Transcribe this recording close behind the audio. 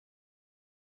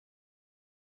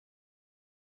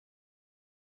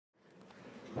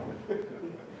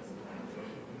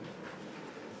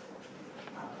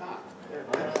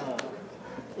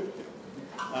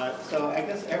So I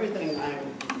guess everything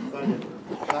I'm going to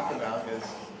talk about is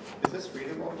this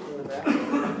readable from the back?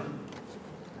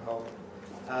 No.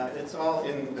 It's all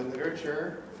in the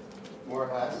literature, more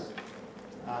or less.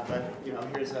 But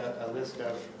here's a list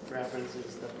of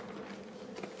references that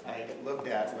I looked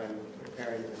at when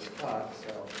preparing this talk.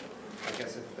 So I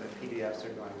guess if the PDFs are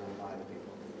going online,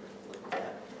 people can look at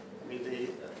that. I mean,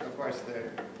 of course,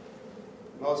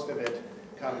 most of it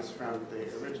comes from the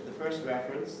first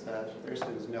reference,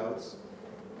 Thurston's notes,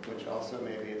 which also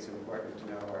maybe it's important to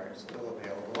know are still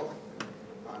available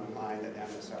online at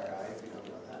MSRI if you don't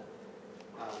know that.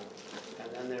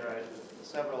 And then there are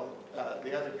several,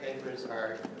 the other papers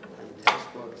are, and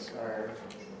textbooks are,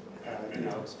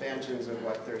 expansions of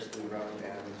what Thurston wrote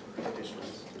and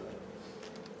additions to it.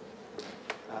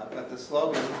 But the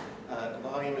slogan,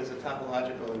 volume is a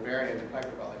topological invariant of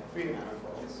hyperbolic free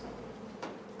manifolds,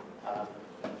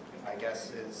 I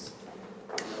guess is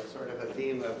sort of a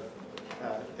theme of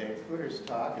Dave Footer's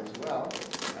talk as well,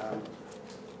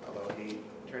 although he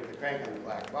turned the crank on the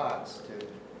black box to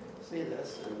see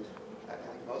this, and I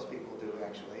think most people do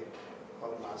actually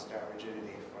quote Mostar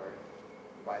rigidity for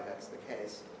why that's the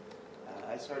case.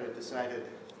 I sort of decided,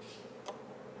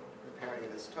 preparing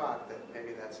this talk, that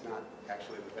maybe that's not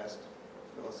actually the best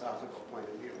philosophical point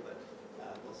of view, but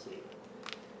we'll see.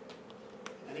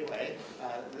 Anyway,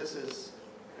 this is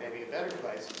maybe a better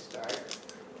place to start,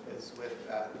 is with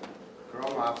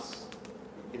Gromov's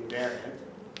invariant.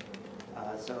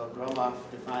 So Gromov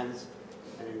defines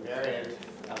an invariant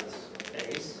of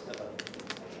space.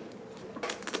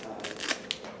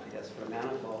 I guess for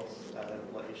manifolds,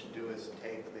 what you should do is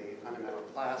take the fundamental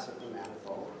class of the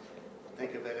manifold,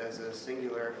 think of it as a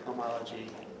singular homology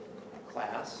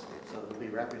class, so it will be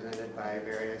represented by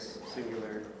various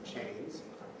singular chains.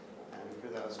 And for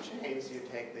those chains, you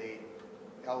take the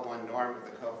L1 norm of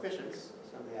the coefficients,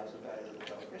 some of the absolute values of the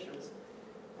coefficients,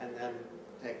 and then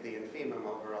take the infimum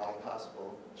over all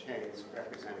possible chains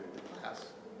representing the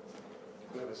class.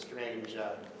 Kind of a strange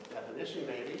definition,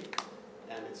 maybe,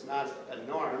 and it's not a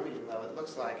norm, even though it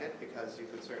looks like it, because you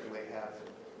could certainly have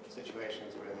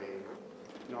situations where the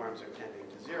norms are tending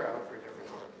to zero for different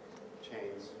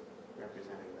chains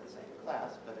representing the same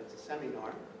class, but it's a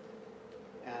semi-norm.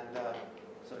 And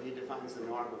so he defines the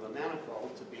norm of a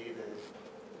manifold to be the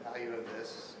value of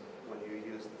this when you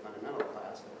use the fundamental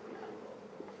class of the manifold.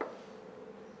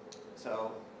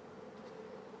 So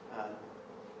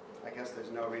I guess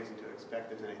there's no reason to expect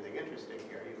there's anything interesting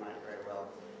here. You might very well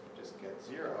just get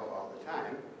zero all the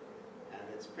time. And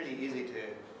it's pretty easy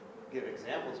to give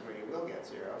examples where you will get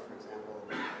zero. For example,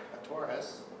 a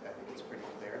torus, I think it's pretty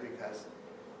clear, because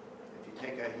if you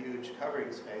take a huge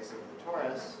covering space of the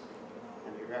torus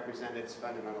and you represent its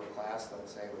fundamental class,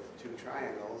 let's say with two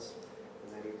triangles,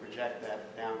 and then you project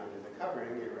that down under the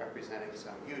covering, you're representing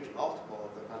some huge multiple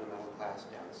of the fundamental class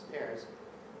downstairs.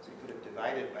 So you could have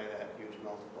divided by that huge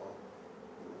multiple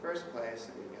in the first place,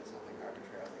 and you get something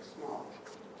arbitrarily small.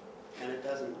 And it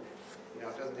doesn't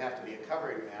have to be a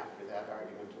covering map for that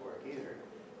argument to work either.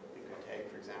 You could take,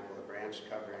 for example, a branch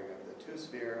covering of the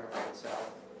two-sphere of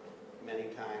itself many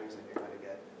times, and you're going to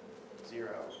get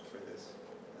zero for this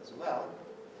as well.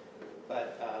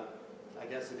 But I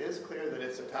guess it is clear that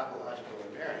it's a topological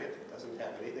invariant. It doesn't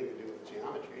have anything to do with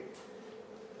geometry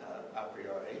a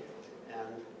priori.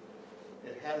 And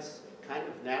it has kind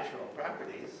of natural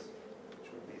properties,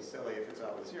 which would be silly if it's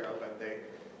always zero, but the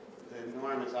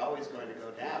norm is always going to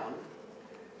go down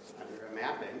under a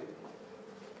mapping,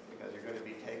 because you're going to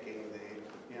be taking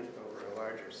the int over a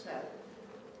larger set.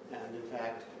 And in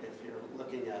fact, if you're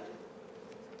looking at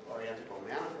orientable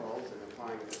manifolds and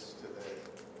applying this to the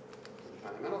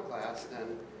fundamental class,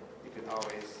 then you can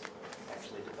always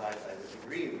actually divide by the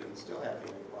degree and still have the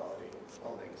inequality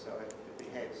holding, so it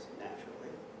behaves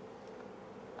naturally.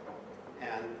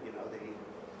 And the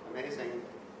amazing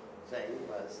thing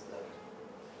was that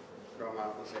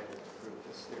Gromov was able to prove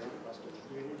this theorem.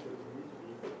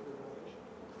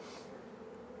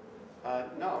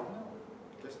 No.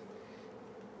 Just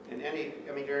in any,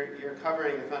 you're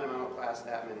covering the fundamental class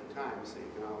that many times, so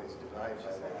you can always divide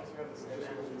by that.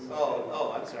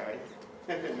 Oh, I'm sorry.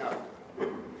 No.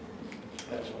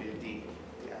 That should be a D.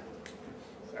 Yeah.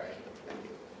 Sorry. Thank you.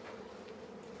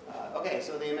 Okay,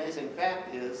 so the amazing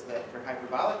fact is that for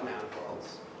hyperbolic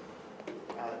manifolds,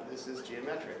 this is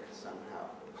geometric somehow.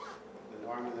 The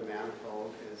norm of the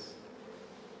manifold is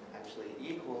actually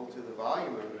equal to the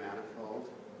volume of the manifold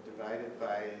divided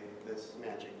by this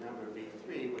magic number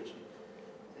V3, which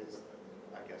is,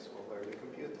 I guess we'll learn to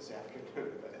compute this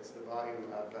afternoon, but it's the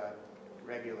volume of a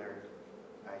regular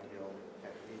ideal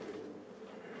hyperhedron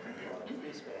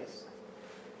free space.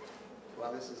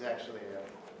 Well, this is actually a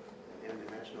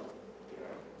n-dimensional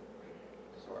theorem,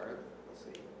 sort of, we'll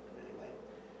see, anyway.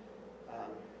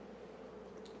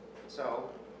 So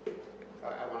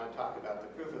I want to talk about the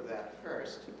proof of that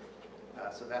first.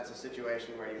 So that's a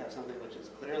situation where you have something which is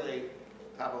clearly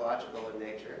topological in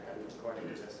nature, and according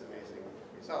to this amazing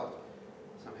result,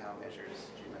 somehow measures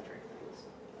geometric things,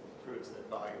 and proves that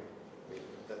volume,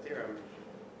 the theorem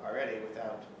already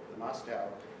without the Mostow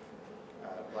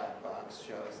black box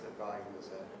shows that volume is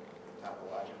a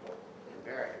topological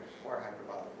invariant for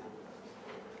hyperbolic number.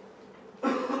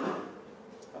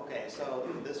 Okay, so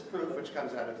this proof, which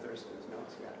comes out of Thurston's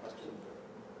notes, yeah, question?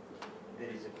 There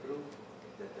is a proof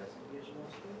that doesn't use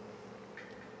Mostow?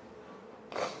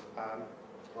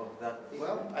 Of that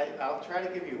theorem? Well, I'll try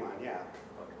to give you one, yeah.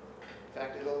 Okay. In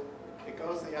fact, it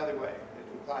goes the other way. It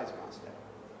implies Mostow.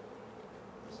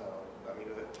 So, I mean,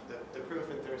 the proof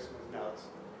in Thurston's notes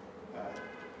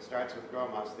starts with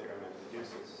Gromov's theorem and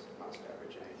deduces Mostow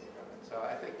originating from it. So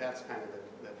I think that's kind of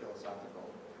the philosophical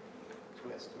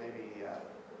twist. Maybe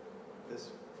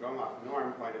this Gromov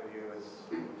norm point of view is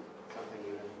something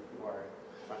even more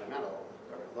fundamental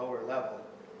or lower level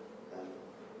than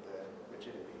the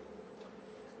rigidity.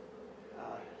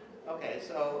 Okay,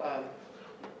 so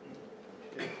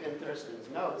in Thurston's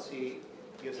notes, he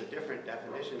gives a different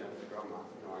definition of the Gromov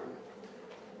norm,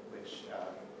 which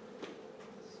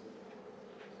is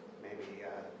maybe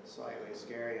slightly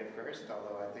scary at first,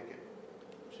 although I think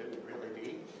it shouldn't really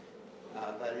be.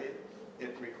 But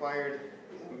it required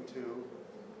him to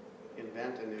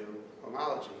invent a new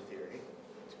homology theory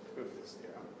to prove this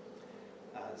theorem.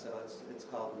 So it's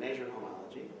called measure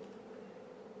homology.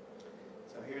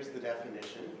 So here's the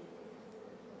definition.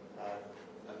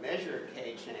 A measure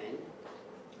K-chain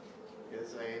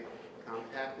is a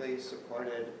compactly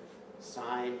supported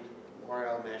signed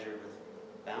Morel measure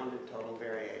with bounded total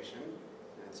variation.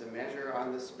 And it's a measure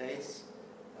on the space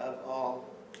of all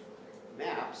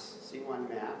maps, C1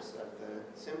 maps of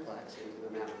the simplex into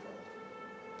the manifold.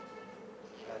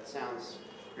 That sounds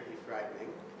pretty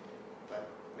frightening, but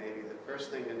maybe the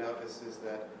first thing to notice is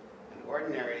that an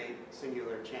ordinary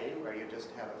singular chain, where you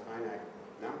just have a finite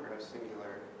number of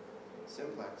singular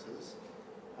simplexes,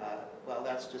 well,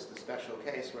 that's just a special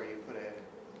case where you put a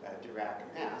Dirac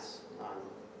mass on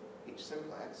each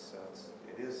simplex. So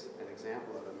it is an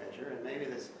example of a measure, and maybe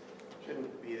this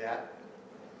shouldn't be that,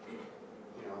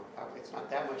 it's not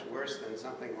that much worse than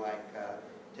something like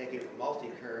taking a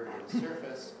multi-curve on a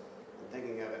surface and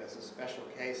thinking of it as a special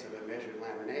case of a measured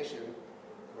lamination,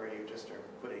 where you just are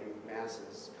putting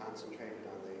masses concentrated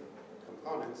on the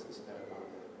components instead of on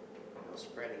the,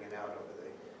 spreading it out over the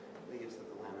leaves of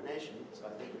the lamination. So I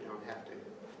think we don't have to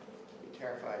be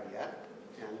terrified yet.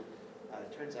 And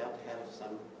it turns out to have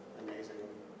some amazing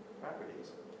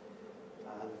properties.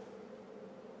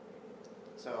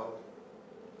 So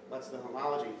what's the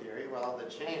homology theory? Well, the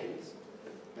chains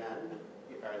then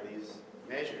are these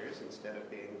measures. Instead of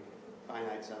being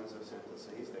finite sums of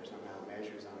simplices, they're somehow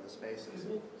measures on the space of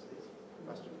simplices.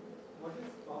 Question? What is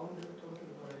bounded total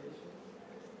variation?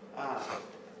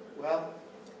 Well,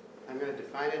 I'm going to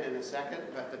define it in a second,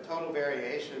 but the total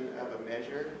variation of a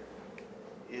measure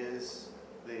is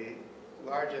the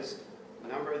largest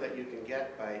number that you can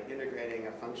get by integrating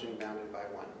a function bounded by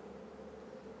 1.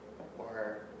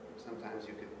 Or sometimes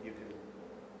you can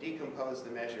decompose the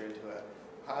measure into a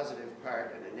positive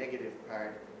part and a negative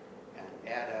part and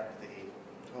add up the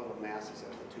total masses of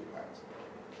the two parts.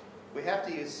 We have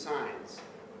to use signs,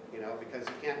 because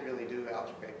you can't really do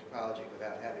algebraic topology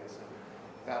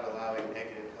without allowing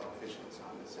negative coefficients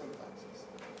on the simplexes.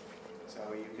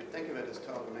 So you could think of it as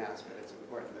total mass, but it's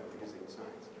important that we're using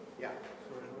signs. Yeah?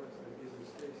 So in order to use the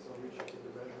space on which you can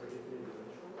measure it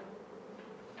individually?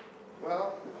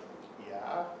 Well,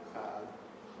 yeah.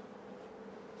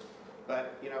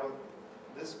 But,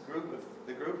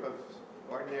 the group of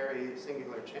ordinary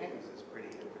singular chains is pretty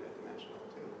infinite dimensional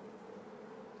too.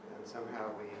 And somehow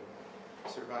we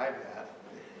survive that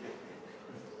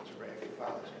algebraic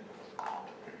topology.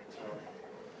 So,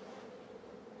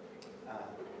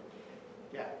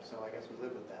 so I guess we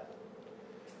live with that.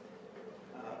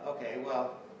 Okay,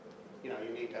 well, you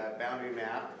need a boundary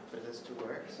map for this to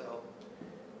work. So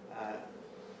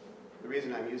the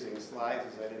reason I'm using slides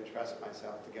is I didn't trust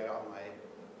myself to get all my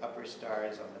upper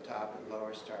stars on the top and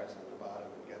lower stars on the bottom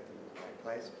and get them in the right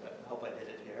place, but I hope I did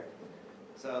it here.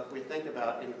 So if we think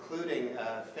about including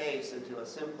a face into a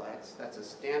simplex, that's a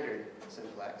standard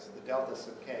simplex. The delta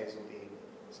sub k's will be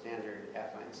standard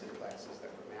affine simplexes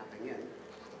that we're mapping in.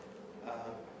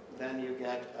 Then you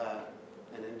get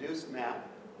an induced map .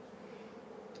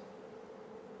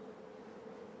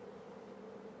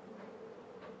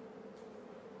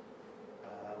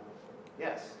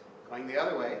 Yes? going the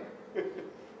other way,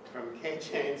 from k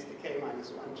chains to k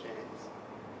minus 1 chains.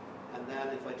 And then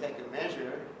if I take a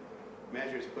measure,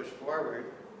 measures push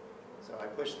forward, so I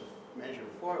push the measure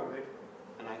forward,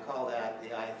 and I call that the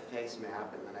ith face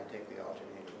map, and then I take the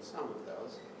alternating sum of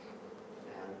those,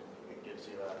 and it gives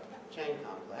you a chain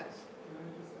complex.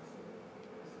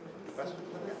 Question?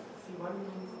 Yeah. C1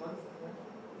 means 1 second.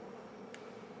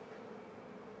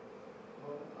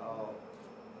 Oh,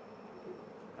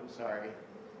 I'm sorry.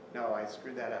 No, I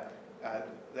screwed that up.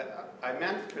 I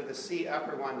meant for the C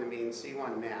upper one to mean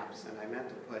C1 maps, and I meant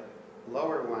to put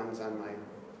lower ones on my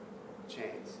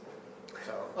chains.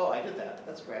 So, oh, I did that.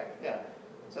 That's correct. Yeah.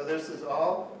 So this is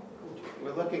all,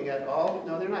 we're looking at all,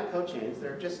 no, they're not cochains.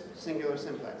 They're just singular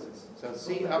simplexes. So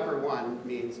C upper one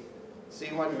means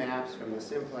C1 maps from the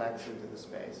simplex into the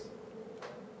space.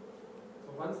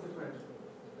 So one's differential.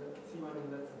 C1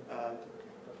 in that sense.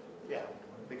 Yeah,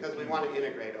 because we want to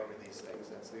integrate over these things.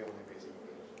 That's the only reason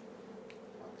we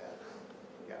want that.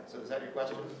 Yeah, so is that your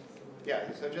question?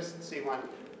 Yeah, so just C1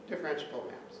 differentiable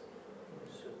maps.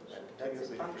 So that's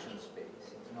a function space,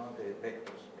 it's not a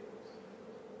vector space.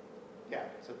 Yeah,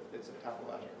 so it's a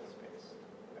topological space.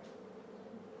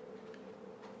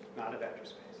 Not a vector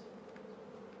space.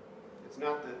 It's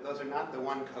not the, those are not the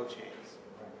one cochains.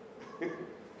 Right.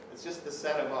 It's just the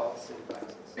set of all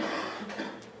simplexes.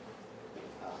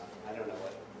 I don't know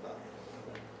what, well,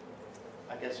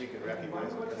 I guess you could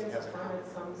recognize it because it has a finite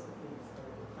sums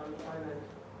means finite.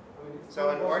 I mean, So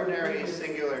an ordinary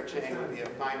singular chain would be a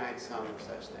finite sum of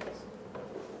such things.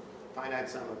 Finite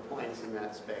sum of points in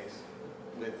that space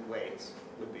with weights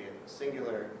would be a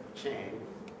singular chain.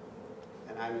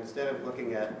 And I'm, instead of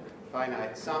looking at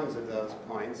finite sums of those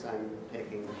points, I'm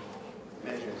taking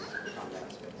measures from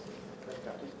that space. But to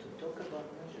talk about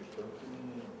measures, don't you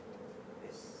mean a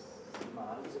sigma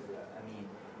algebra? I mean,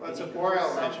 Well, it's a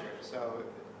Borel measure, so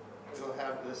you'll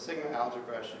have the sigma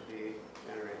algebra should be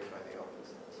generated by the open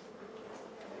sets.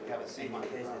 We have a C1 in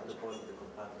case topology. the topology, the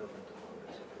compact open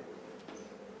topology.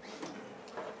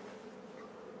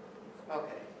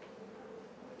 Okay.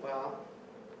 Well,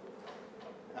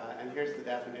 and here's the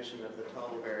definition of the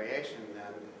total variation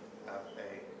then of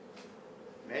a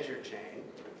measure chain,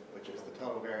 which is the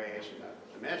total variation of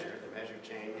the measure. The measure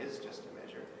chain is just a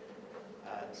measure.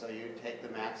 So you take the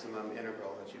maximum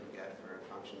integral that you would get for a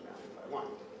function bounded by 1.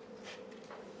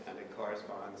 And it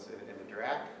corresponds in a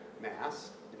Dirac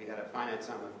mass. If you had a finite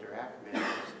sum of Dirac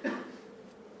measures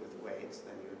with weights,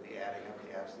 then you would be adding up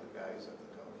the absolute values of the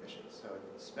coefficients. So it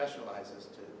specializes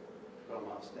to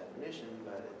Gromov's definition,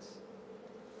 but it's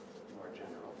more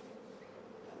general.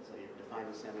 And so you define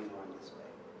the semi-norm this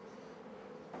way.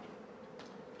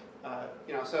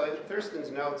 So Thurston's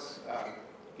notes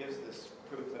gives this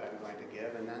proof that I'm going to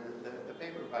give, and then the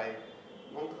paper by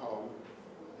Munkholm,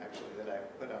 actually, that I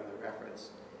put on the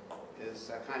reference, is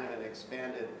kind of an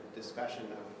expanded discussion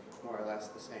of more or less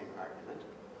the same argument.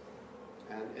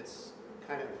 And it's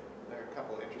kind of, there are a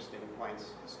couple of interesting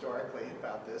points historically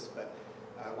about this, but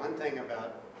one thing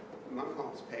about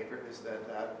Munkholm's paper is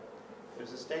that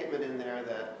there's a statement in there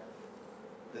that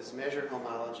this measure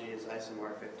homology is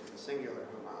isomorphic to the singular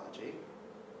homology,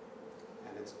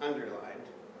 and it's underlined.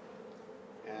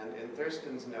 And in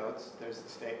Thurston's notes, there's the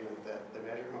statement that the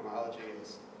measure homology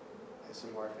is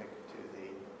isomorphic to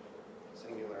the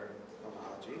singular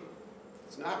homology.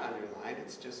 It's not underlined,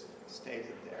 it's just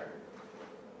stated there.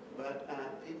 But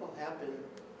people have been,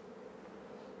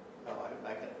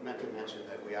 I meant to mention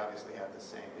that we obviously have the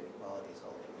same inequalities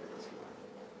holding for this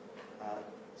norm.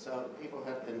 So people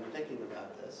have been thinking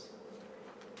about this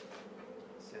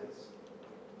since.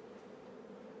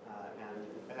 And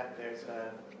in fact,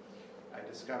 I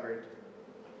discovered,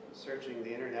 searching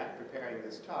the internet, preparing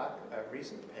this talk, a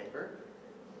recent paper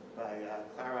by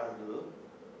Clara Liu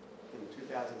in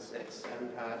 2006.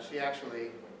 And she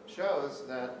actually shows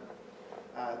that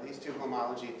these two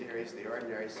homology theories, the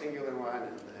ordinary singular one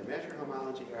and the measure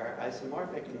homology, are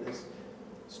isomorphic in this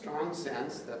strong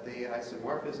sense that the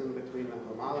isomorphism between the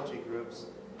homology groups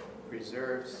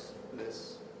preserves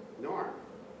this norm.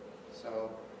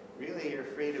 So really you're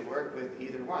free to work with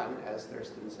either one, as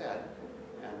Thurston said,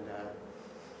 and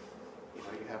you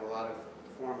have a lot of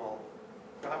formal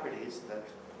properties that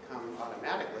come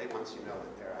automatically once you know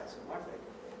that they're isomorphic.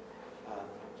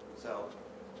 So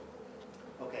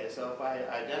if I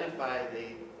identify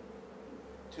the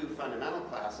two fundamental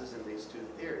classes in these two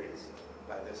theories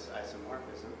by this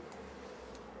isomorphism,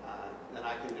 then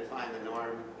I can define the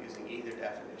norm using either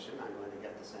definition. I'm going to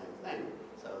get the same thing.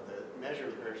 So the measure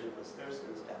version was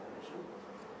Thurston's definition.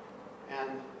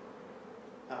 And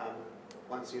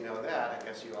once you know that, I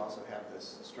guess you also have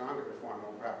this stronger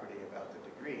formal property about the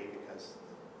degree, because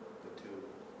the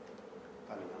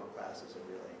fundamental classes are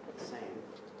really the same.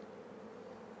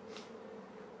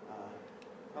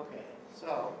 Okay,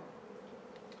 so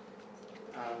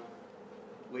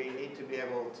we need to be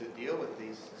able to deal with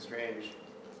these strange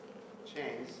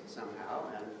chains somehow,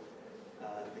 and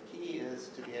the key is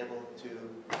to be able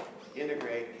to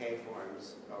integrate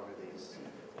K-forms over these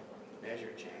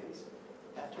measure chains.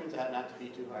 That turns out not to be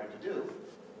too hard to do.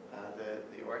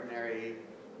 The ordinary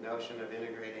notion of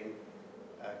integrating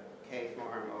a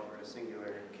K-form over a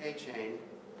singular K-chain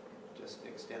just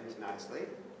extends nicely,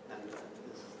 and this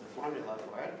is the formula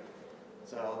for it.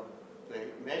 So the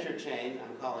measure chain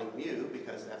I'm calling mu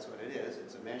because that's what it is,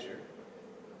 it's a measure.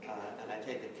 And I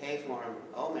take a K-form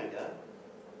omega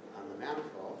on the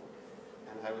manifold,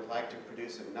 and I would like to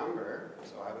produce a number,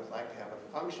 so I would like to have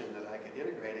a function that I could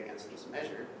integrate against this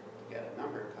measure to get a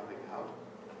number coming out.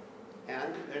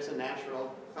 And there's a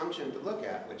natural function to look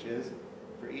at, which is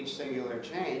for each singular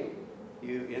chain,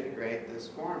 you integrate this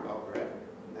form over it,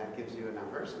 and that gives you a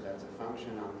number, so that's a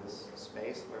function on this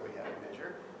space where we have a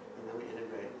measure, and then we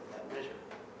integrate with that measure.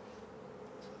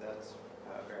 So that's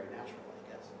very natural,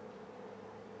 I guess.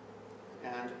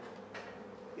 And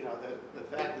you know, the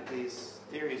fact that these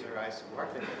theories are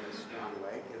isomorphic in this strong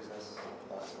way gives us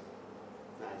lots of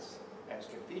nice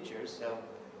extra features. So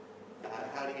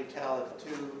how do you tell if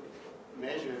two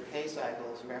measure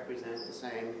K-cycles represent the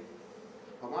same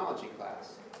homology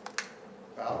class?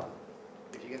 Well,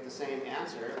 if you get the same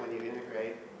answer when you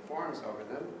integrate forms over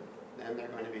them, then they're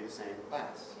going to be the same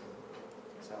class.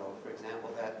 So, for example,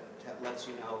 that lets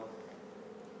you know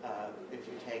if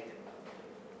you take,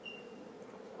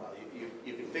 well,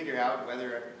 you can figure out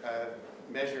whether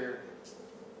a measure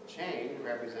chain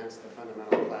represents the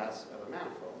fundamental class of a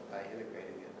manifold by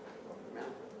integrating it over the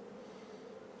manifold.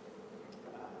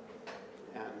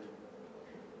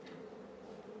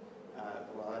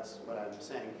 Well, that's what I'm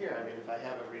saying here. I mean, if I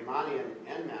have a Riemannian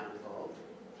n manifold,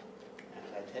 and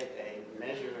I take a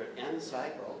measure n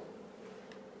cycle,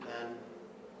 then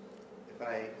if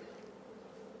I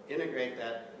integrate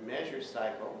that measure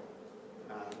cycle,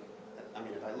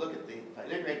 if I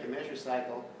integrate the measure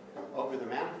cycle over the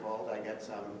manifold, I get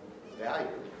some value.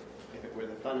 If it were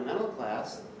the fundamental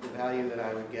class, the value that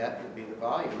I would get would be the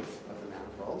volume of the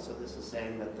manifold. So this is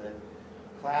saying that the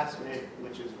class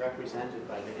which is represented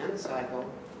by the n cycle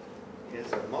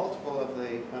is a multiple of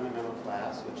the fundamental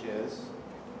class, which is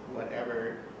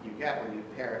whatever you get when you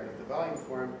pair it with the volume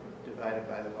form divided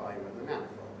by the volume of the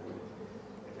manifold. And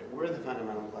if it were the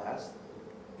fundamental class,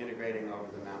 integrating over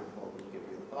the manifold would give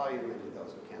you the volume, and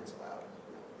those would cancel out.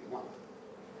 And that would be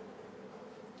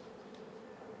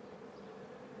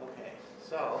 1. Okay,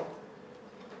 so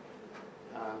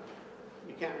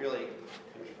you can't really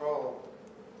control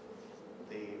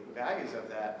the values of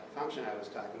that function I was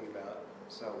talking about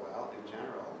so well in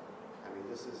general. I mean,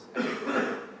 this is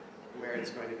where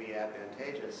it's going to be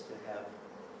advantageous to have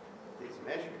these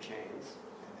measure chains,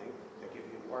 I think, that give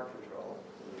you more control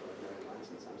than the ordinary ones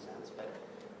in some sense. But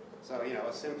so, you know,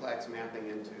 a simplex mapping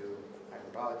into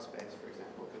hyperbolic space, for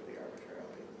example, could be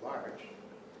arbitrarily large.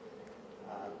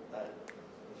 But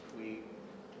we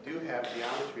do have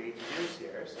geometry to use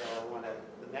here, so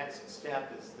the next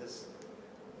step is this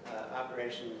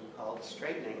operation called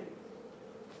straightening.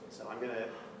 So I'm going to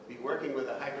be working with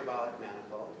a hyperbolic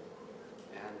manifold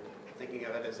and thinking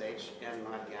of it as Hn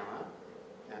mod gamma,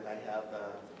 and I have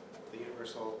the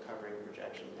universal covering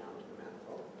projection down to the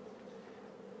manifold.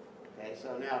 Okay,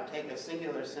 so now take a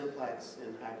singular simplex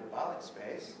in hyperbolic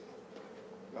space.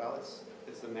 Well,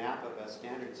 it's the map of a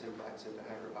standard simplex into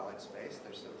hyperbolic space.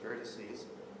 There's some vertices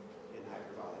in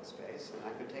hyperbolic space, and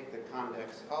I could take the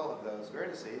convex hull of those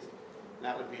vertices, and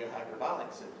that would be a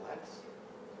hyperbolic simplex.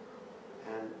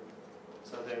 And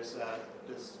so there's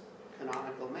this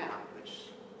canonical map, which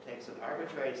takes an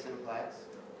arbitrary simplex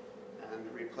and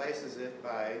replaces it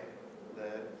by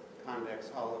the convex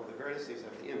hull of the vertices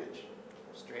of the image,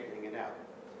 straightening it out.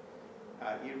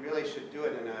 You really should do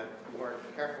it in a more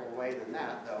careful way than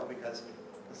that, though, because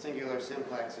the singular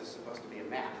simplex is supposed to be a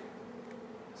map.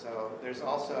 So there's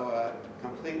also a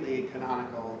completely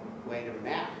canonical way to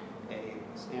map a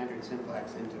standard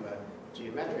simplex into a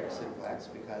geometric simplex,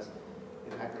 because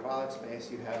in hyperbolic space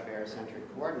you have barycentric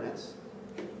coordinates,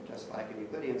 just like in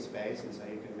Euclidean space, and so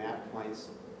you can map points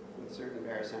with certain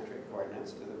barycentric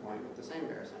coordinates to the point with the same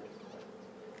barycentric coordinates.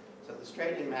 So the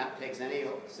straightening map takes any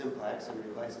simplex and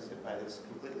replaces it by this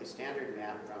completely standard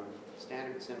map from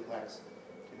standard simplex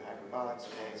to hyperbolic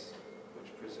space,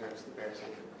 which preserves the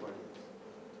barycentric coordinates.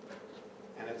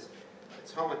 And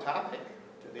it's homotopic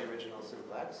to the original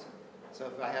simplex. So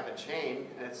if I have a chain,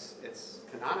 and it's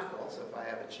canonical, so if I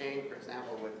have a chain, for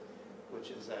example, which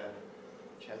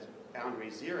has boundary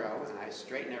 0 and I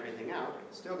straighten everything out,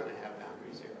 it's still going to have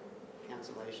boundary 0.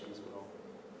 Cancellations will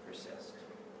persist.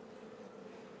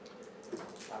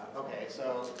 Okay,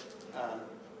 so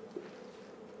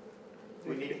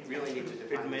we really need to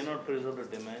define It may this. not preserve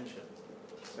the dimension.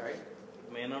 Sorry?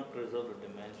 It may not preserve the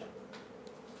dimension.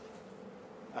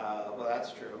 Well,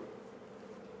 that's true.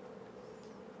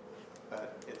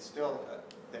 But it's still,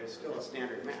 there's still a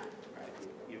standard map, right?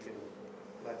 You can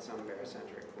let some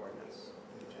barycentric coordinates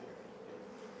degenerate.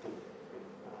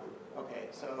 Okay,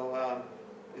 so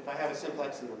if I have a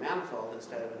simplex in the manifold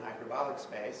instead of an hyperbolic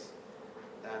space,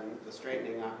 then the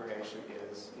straightening operation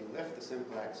is you lift the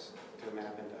simplex to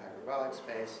map into hyperbolic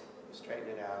space, you straighten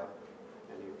it out,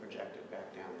 and you project it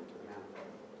back down into the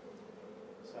manifold.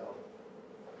 So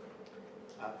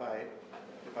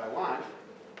if I want,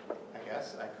 I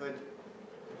guess I could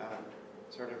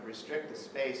sort of restrict the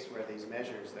space where these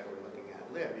measures that we're looking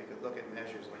at live. You could look at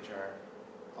measures which are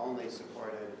only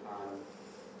supported on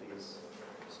these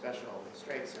special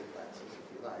straight simplexes,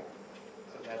 if you like.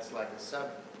 So that's like a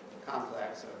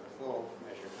sub-complex of the full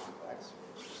measure complex,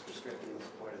 just restricting the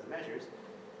support of the measures.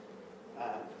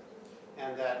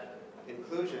 And that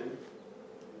inclusion,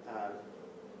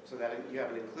 so that you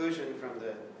have an inclusion from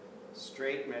the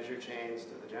straight measure chains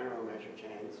to the general measure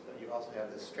chains, but you also have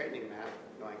this straightening map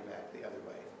going back the other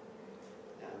way.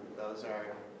 And those are,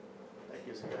 that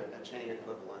gives you a chain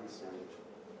equivalence, and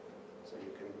so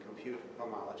you can compute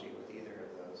homology with either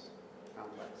of those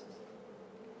complexes.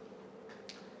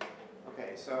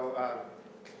 Okay, so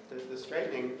the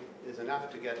straightening is enough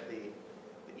to get the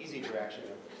easy direction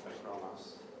of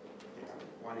Gromov's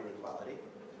one inequality.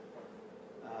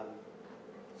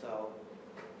 So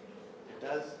it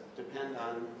does depend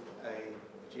on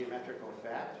a geometrical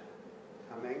fact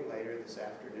coming later this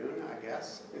afternoon, I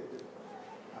guess.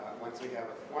 Once we have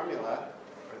a formula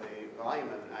for the volume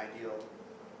of an ideal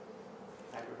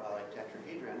hyperbolic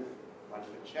tetrahedron, one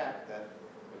could check that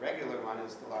the regular one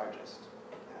is the largest.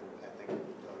 And I think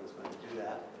Dylan's going to do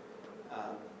that.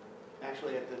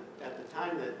 Actually, at the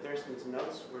time that Thurston's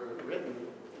notes were written,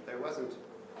 there wasn't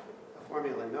a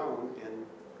formula known in,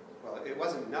 well, it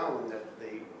wasn't known that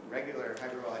the regular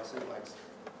hyperbolic simplex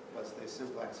was the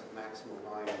simplex of maximal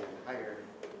volume in higher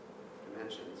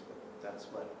dimensions, but that's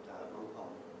what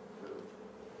Montcalm proved.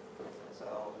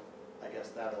 So I guess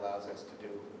that allows us to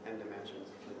do n dimensions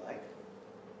if we like.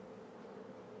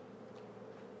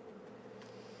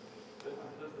 Does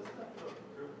this kind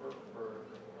of proof work for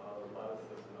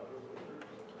lattices and other features?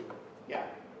 Yeah.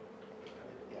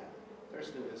 Yeah.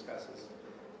 Thurston discusses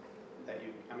that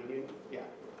yeah.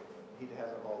 He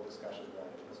has a whole discussion about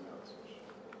it in his notes, which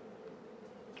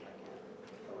I can't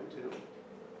go into.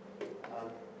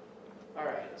 All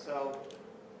right, so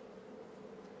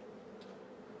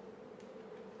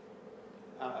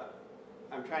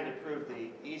I'm trying to prove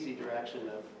the easy direction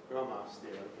of Gromov's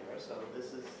theorem here. So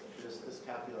this is just this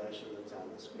calculation that's on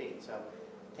the screen. So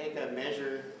take a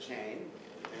measure chain,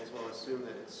 may as well assume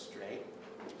that it's straight.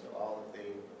 So all of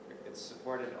it's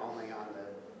supported only on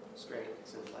the straight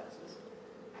simplexes.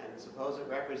 And suppose it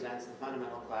represents the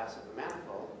fundamental class of the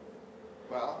manifold.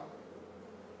 Well,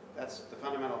 that's the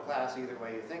fundamental class either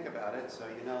way you think about it. So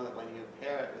you know that when you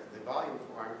pair it with the volume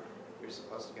form, you're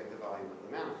supposed to get the volume of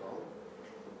the manifold.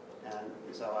 And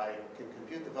so I can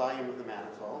compute the volume of the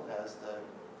manifold as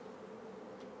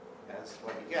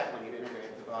what you get when you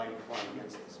integrate the volume form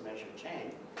against this measured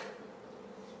chain.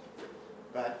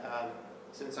 But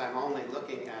since I'm only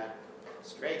looking at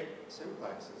straight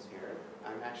simplexes here,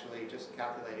 I'm actually just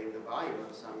calculating the volume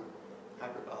of some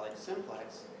hyperbolic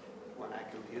simplex when I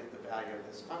compute the value of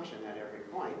this function at every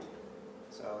point.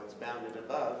 So it's bounded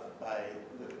above by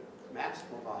the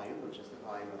maximal volume, which is the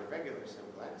volume of the regular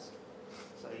simplex.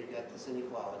 So you get this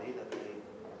inequality that the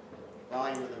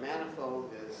volume of the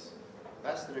manifold is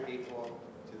less than or equal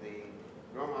to the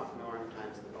Gromov norm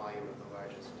times the volume of the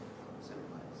largest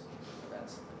simplex. So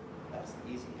that's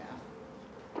the easy half.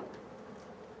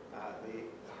 The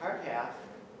hard half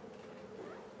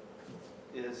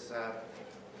is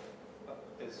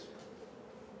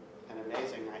an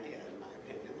amazing idea, in my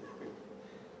opinion.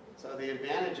 So the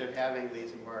advantage of having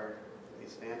these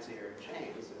fancier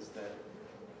chains is that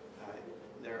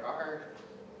there are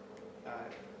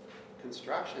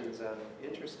constructions of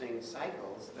interesting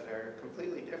cycles that are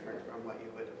completely different from what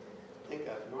you would think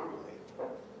of normally.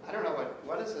 I don't know,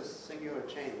 what does a singular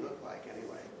chain look like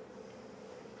anyway?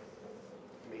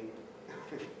 I mean,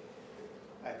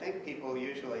 I think people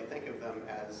usually think of them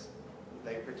as,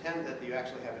 they pretend that you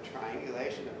actually have a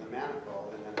triangulation of the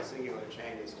manifold and then a singular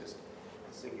chain is just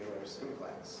a singular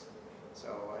simplex.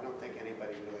 So I don't think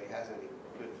anybody really has any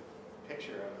good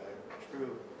picture of a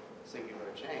true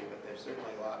singular chain, but they're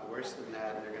certainly a lot worse than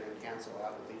that, and they're going to cancel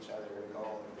out with each other and go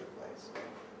all over the place. So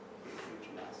it'll be a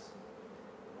huge mess.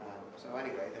 So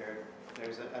anyway,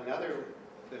 there's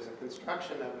a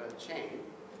construction of a chain,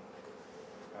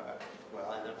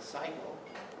 and of a cycle,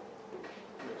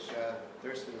 which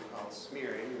Thurston called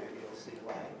smearing. Maybe you'll see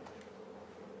why.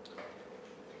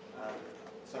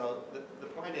 So the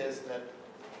point is that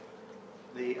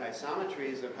the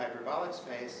isometries of hyperbolic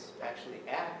space actually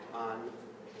act on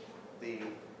the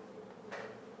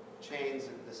chains,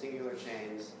 the singular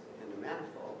chains in the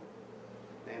manifold.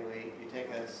 Namely, you take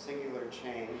a singular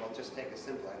chain, well, just take a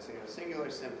simplex. So you have a singular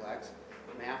simplex,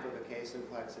 map of a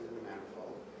k-simplex into the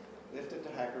manifold, lift it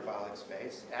to hyperbolic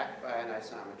space, act by an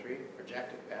isometry,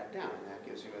 project it back down, and that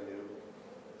gives you a new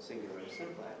singular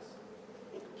simplex.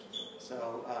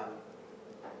 So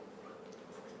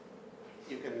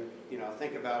you can,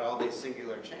 think about all these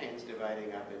singular chains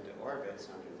dividing up into orbits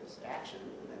under this action,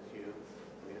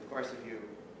 and of course, if you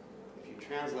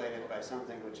translate it by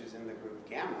something which is in the group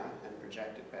gamma and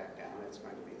project it back down, it's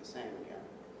going to be the same again.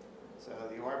 So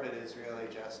the orbit is really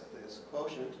just this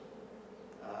quotient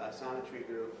isometry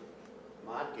group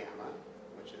mod gamma,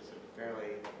 which is a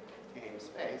fairly tame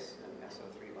space, an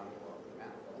SO3 bundle over the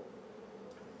manifold.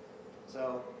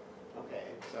 So, okay,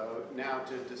 so now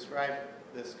to describe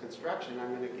this construction,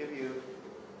 I'm going to give you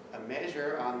a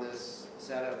measure on this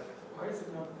set of... Why is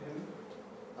it not M?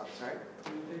 Oh, sorry?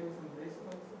 Can you take some base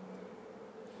points?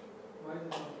 Why is it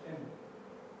not M?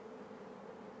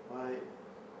 Why?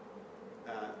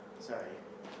 Sorry.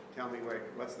 Tell me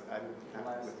what's the... I'm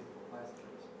not with you.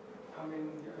 I mean,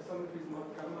 the isometry is not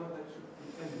gamma, that should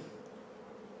be M.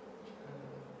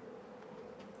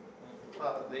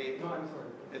 Well, No, I'm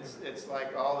sorry. it's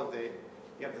like all of the...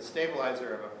 You have the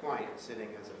stabilizer of a point sitting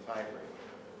as a fiber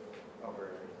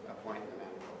over a point in the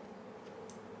manifold.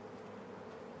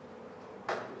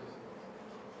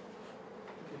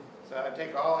 So I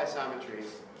take all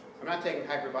isometries. I'm not taking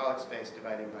hyperbolic space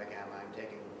dividing by gamma. I'm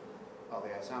taking all the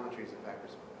isometries of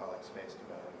hyperbolic space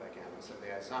divided by gamma. So the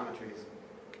isometries,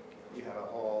 you have a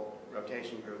whole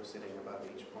rotation group sitting above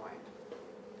each point,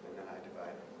 and then I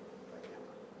divide by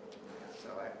gamma. So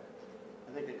I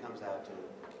think it comes out to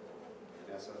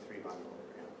an SO3 bundle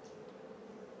over gamma.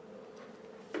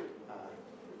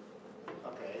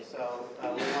 Okay, so we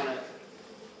want to,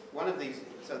 one of these,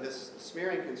 so this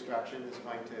smearing construction is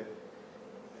going to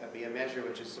be a measure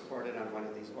which is supported on one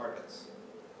of these orbits.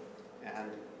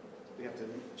 And we have to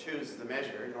choose the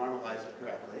measure, normalize it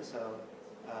correctly. So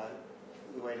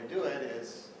the way to do it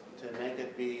is to make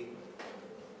it be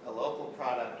a local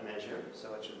product measure.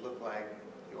 So it should look like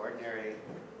the ordinary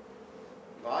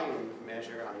volume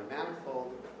measure on the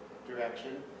manifold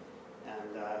direction,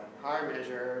 and Haar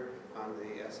measure on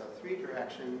the SO3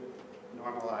 direction,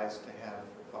 normalized to have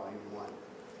volume 1.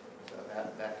 So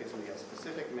that gives me a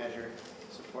specific measure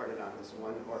supported on this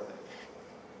one orbit.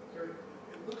 Sir,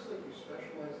 it looks like you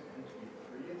specialize in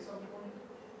 3 at some point?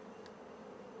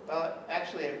 Well,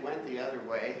 actually it went the other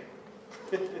way.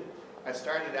 I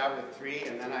started out with 3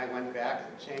 and then I went back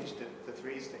and changed the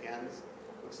 3's to n's.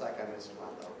 Looks like I missed one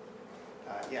though.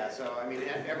 Yeah, so I mean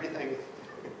everything,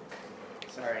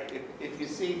 sorry, if you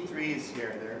see 3's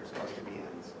here, they're supposed to be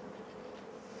n's.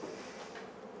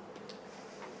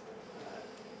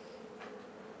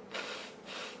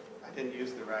 I didn't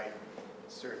use the right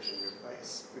search and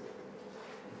replace.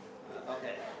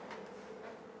 Okay.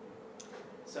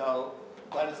 So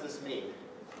what does this mean?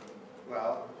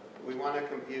 Well, we want to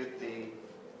compute the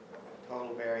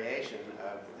total variation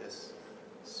of this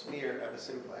smear of a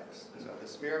simplex. So the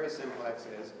smear of a simplex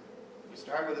is, you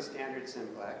start with a standard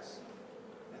simplex,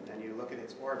 and then you look at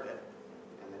its orbit,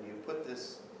 and then you put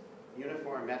this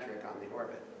uniform metric on the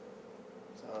orbit.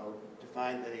 So to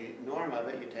find the norm of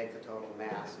it, you take the total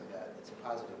mass of that. It's a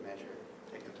positive measure.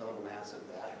 Take the total mass of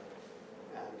that.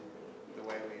 And the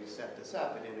way we've set this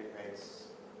up, it integrates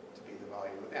to be the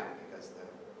volume of M, because the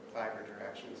fiber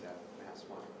directions have mass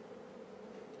 1.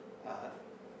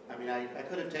 I mean, I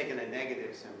could have taken a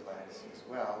negative simplex as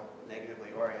well,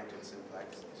 negatively oriented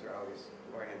simplex. These are always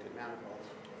oriented manifolds.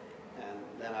 And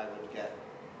then I would get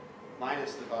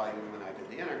minus the volume when I did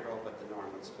the integral, but the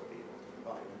norm would still be the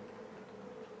volume.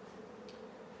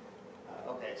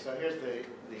 Okay, so here's the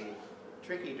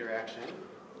tricky direction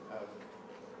of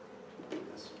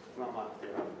this Wilmot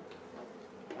theorem.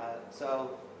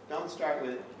 So don't start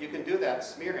with, you can do that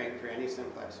smearing for any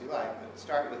simplex you like, but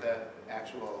start with an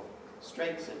actual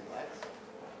straight simplex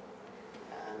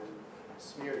and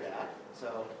smear that.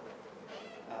 So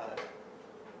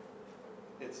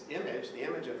its image, the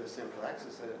image of the simplex,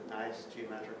 is a nice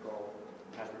geometrical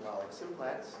hyperbolic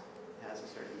simplex. It has a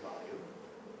certain volume.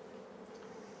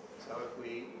 So So if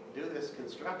we do this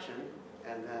construction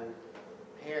and then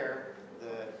pair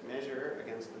the measure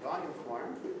against the volume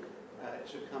form, it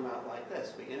should come out like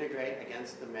this. We integrate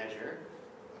against the measure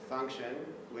a function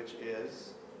which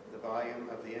is the volume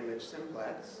of the image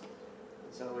simplex.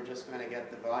 And so we're just going to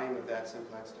get the volume of that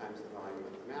simplex times the volume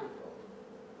of the manifold.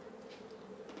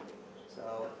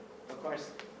 So, of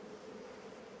course,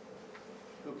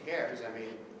 who cares? I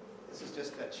mean, this is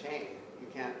just a chain. You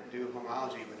can't do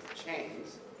homology with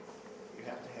chains. You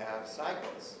have to have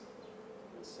cycles.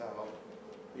 So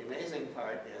the amazing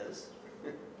part is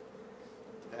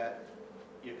that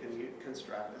you can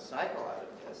construct a cycle out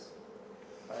of this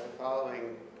by the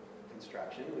following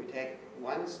construction. We take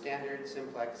one standard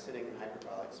simplex sitting in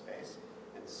hyperbolic space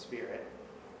and smear it,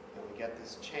 and we get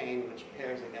this chain which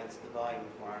pairs against the volume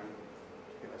form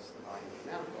to give us the volume of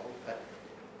the manifold. But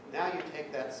now you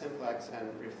take that simplex and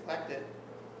reflect it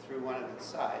through one of its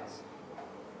sides.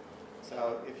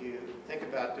 So if you think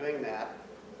about doing that,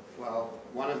 well,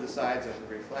 one of the sides of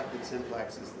the reflected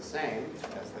simplex is the same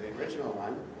as the original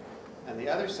one, and the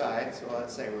other sides, well,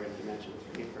 let's say we're in dimension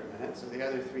 3 for a minute, so the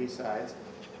other 3 sides,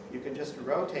 you can just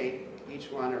rotate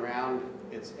each one around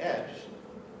its edge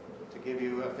to give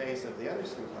you a face of the other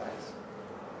simplex.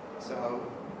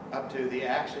 So up to the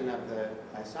action of the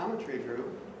isometry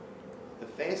group, the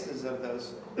faces of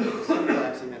those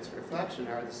simplex and its reflection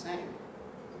are the same.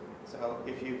 So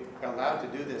if you are allowed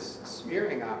to do this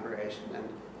smearing operation and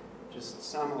just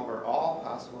sum over all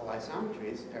possible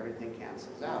isometries, everything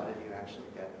cancels out and you actually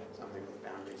get something with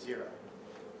boundary 0.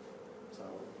 So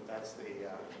that's the,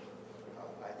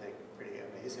 I think, pretty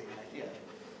amazing idea.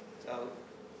 So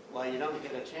while you don't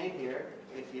get a chain here,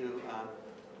 if you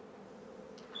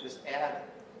just add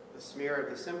the smear of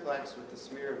the simplex with the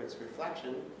smear of its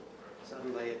reflection,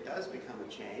 suddenly it does become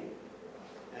a chain.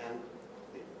 And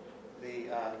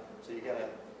so you get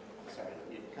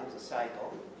it becomes a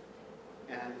cycle.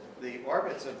 And the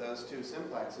orbits of those 2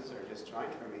 simplexes are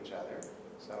disjoint from each other.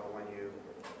 So when you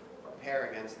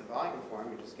pair against the volume form,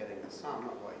 you're just getting the sum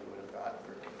of what you would have got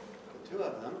for the 2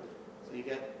 of them. So you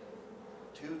get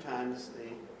 2 times the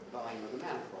volume of the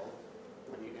manifold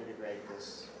when you integrate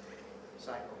this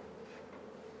cycle.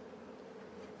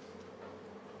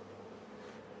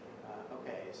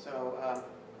 Okay, so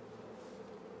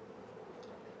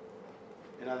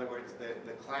in other words,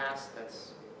 the class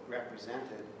that's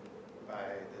represented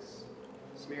by this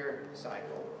smear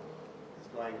cycle is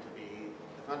going to be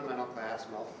the fundamental class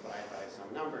multiplied by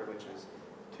some number, which is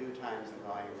 2 times the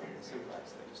volume of the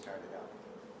simplex that you started out.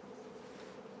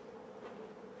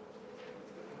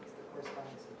 What's the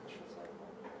corresponding simplicial cycle?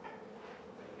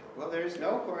 Well, there's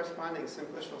no corresponding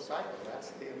simplicial cycle. That's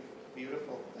the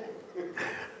beautiful thing.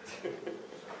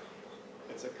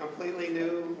 It's a completely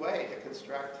new way to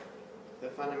construct the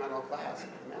fundamental class of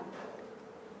the manifold.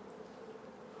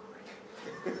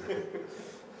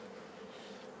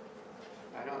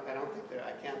 I don't think that,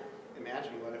 I can't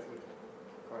imagine what it would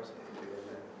correspond to in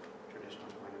the traditional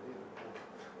point of view.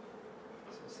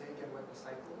 So say again what the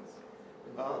cycle is?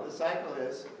 Well, the cycle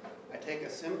is, I take a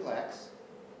simplex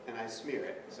and I smear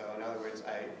it. So in other words,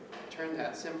 I turn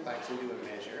that simplex into a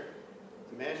measure.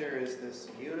 The measure is this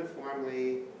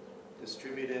uniformly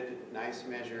distributed nice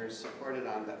measure supported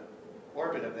on the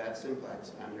orbit of that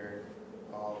simplex under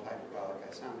all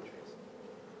hyperbolic isometries.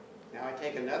 Now I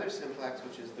take another simplex,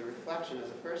 which is the reflection of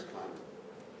the first one,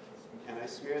 and I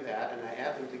smear that, and I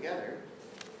add them together.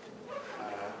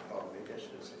 Oh, maybe I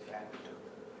should have subtracted them.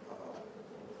 Oh.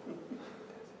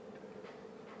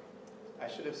 I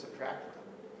should have subtracted them.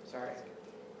 Sorry.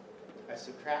 I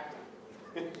subtract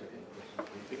them.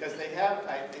 Because they have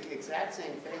the exact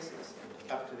same faces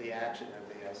up to the action of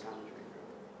the isometry group.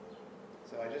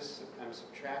 So I'm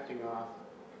subtracting off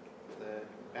the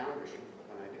boundary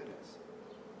when I do this.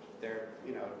 They're,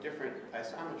 different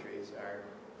isometries are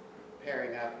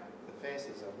pairing up the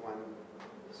faces of one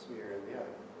smear and the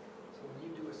other. So when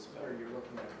you do a smear, you're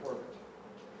looking at orbit.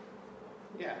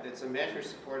 Yeah, it's a measure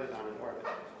supported on an orbit.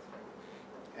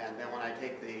 And then when I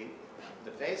take the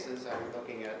faces, I'm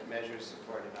looking at measures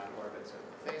supported on orbits of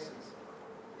the faces.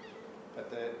 But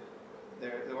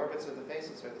the orbits of the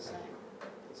faces are the same.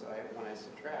 So when I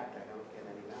subtract, I don't get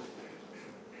any boundary.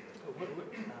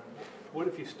 What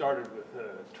if you started with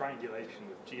triangulation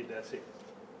with geodesic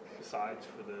sides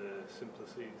for the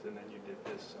simplices, and then you did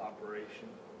this operation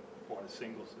on a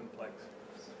single simplex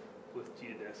with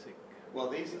geodesic?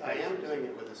 Well, I am doing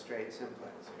it with a straight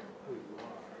simplex here. Oh, you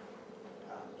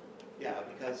are. Yeah,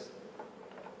 because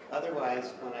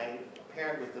otherwise, when I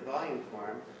pair it with the volume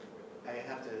form, I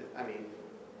have to,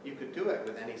 you could do it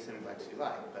with any simplex you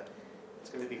like, but it's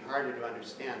going to be harder to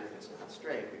understand if it's not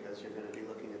straight because you're going to be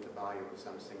looking at the volume of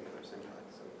some singular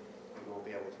simplex. And you won't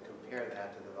be able to compare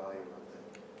that to the volume of the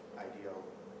ideal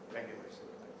regular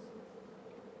simplex.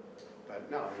 But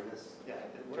no, I mean this, yeah,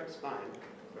 it works fine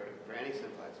for any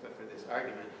simplex, but for this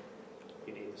argument,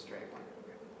 you need the straight one.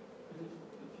 But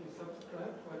if you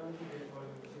subtract, why don't you get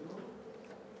volume 0?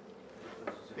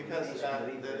 Because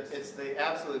it's the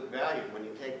absolute value. When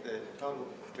you take the total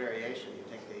variation, you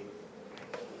take the,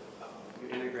 you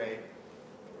integrate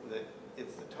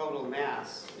it's the total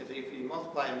mass. If you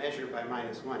multiply a measure by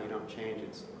 -1, you don't change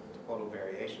its total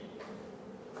variation.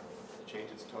 You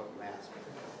change its total mass, but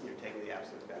you're taking the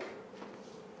absolute value.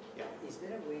 Yeah. Is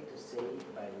there a way to say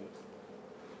by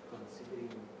considering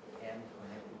M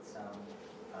connected some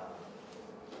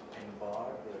n bar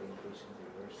the orientation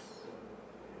reverse to?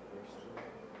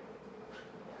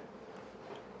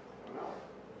 No.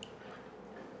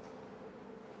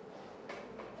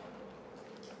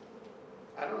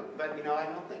 But you know, I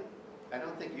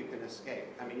don't think you can escape.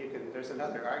 I mean, you can. There's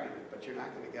another argument, but you're not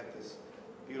going to get this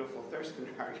beautiful Thurston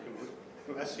argument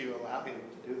unless you allow him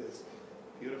to do this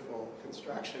beautiful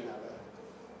construction of a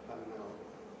fundamental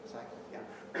cycle. Yeah.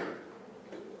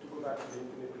 To go back to the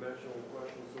infinite dimensional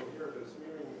question, so here the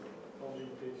smearing only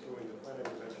takes you into finite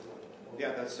dimensional.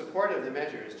 Yeah, the support of the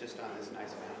measure is just on this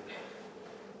nice manifold.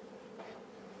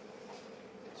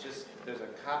 It's just, there's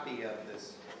a copy of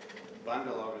this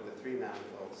bundle over the 3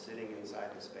 manifolds sitting inside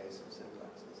the space of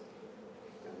simplexes.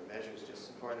 And the measure's just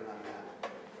supported on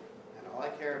that. And all I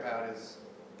care about is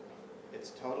its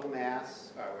total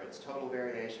mass, or its total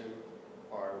variation,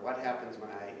 or what happens when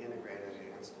I integrate it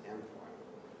against M form.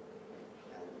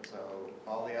 And so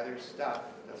all the other stuff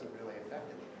doesn't really affect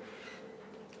it.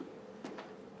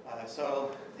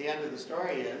 So the end of the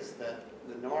story is that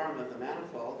the norm of the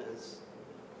manifold is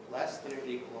less than or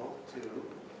equal to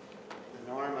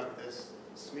the norm of this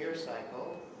smear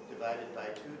cycle divided by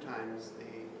 2 times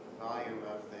the volume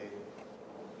of the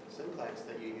simplex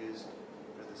that you used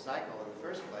for the cycle in the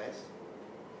first place.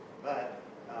 But,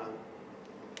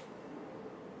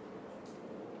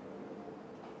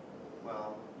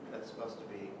 well, that's supposed to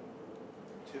be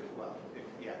 2. Well,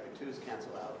 yeah, the 2's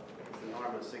cancel out. The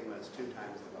norm of sigma is 2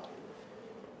 times the volume.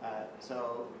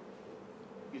 So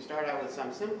you start out with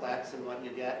some simplex, and what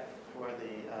you get for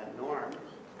the norm,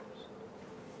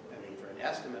 I mean, for an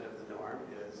estimate of the norm,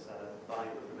 is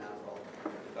volume of the manifold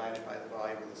divided by the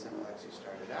volume of the simplex you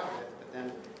started out with. But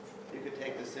then you could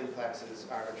take the simplexes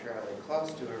arbitrarily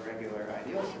close to a regular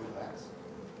ideal simplex,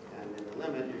 and in the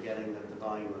limit, you're getting that the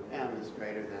volume of M is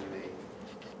greater than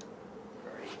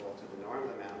or equal to the norm of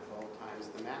the manifold times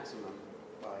the maximum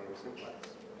volume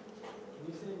simplex. Can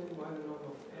you say then why the norm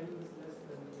of M is less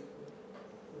than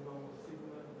the norm of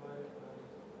sigma divided by?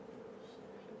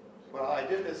 Well, I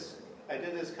did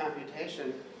this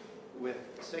computation with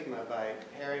sigma by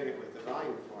pairing it with the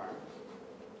volume form.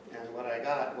 And what I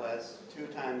got was 2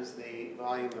 times the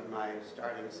volume of my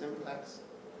starting simplex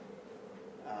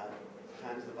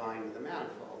times the volume of the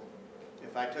manifold.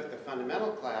 If I took the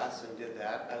fundamental class and did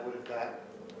that, I would have got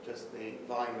just the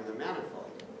volume of the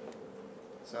manifold.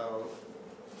 So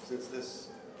since this,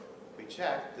 we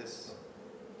checked, this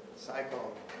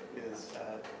cycle is,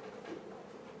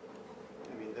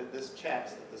 this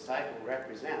checks that the cycle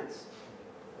represents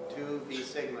 2 V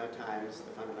sigma times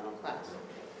the fundamental class.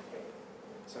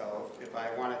 So if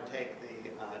I want to take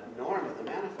the norm of the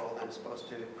manifold, I'm supposed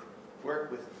to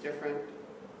work with different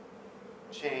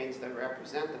chains that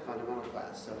represent the fundamental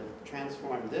class. So to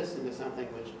transform this into something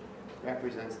which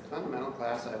represents the fundamental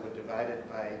class, I would divide it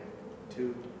by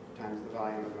 2 times the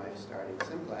volume of my starting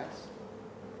simplex.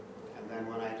 And then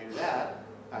when I do that,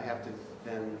 I have to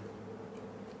then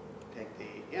take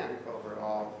the inf over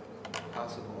all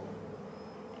possible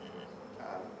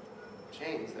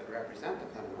chains that represent the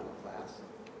fundamental class.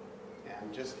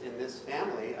 And just in this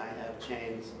family, I have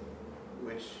chains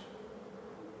which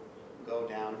go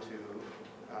down to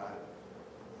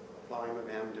volume of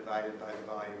M divided by the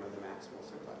volume of the maximal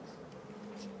simplex.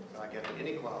 So I get an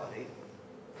inequality.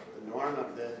 The norm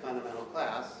of the fundamental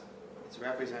class, it's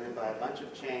represented by a bunch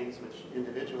of chains which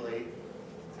individually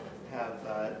have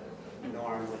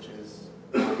norm which is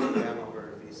volume of M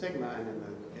over V sigma, and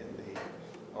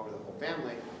over the whole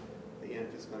family, the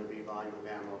inf is going to be volume of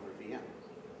M over Vm.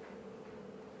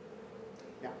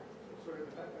 Yeah. So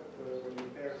the fact that when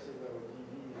you pair sigma with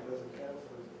dv, it doesn't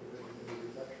cancel because it's a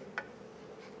reduction.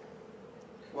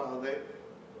 Well,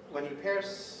 when you pair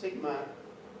sigma,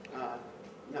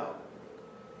 no.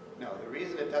 No, the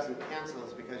reason it doesn't cancel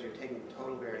is because you're taking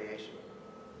total variation.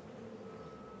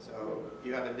 So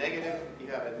you have a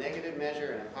negative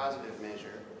measure and a positive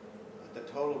measure, but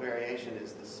the total variation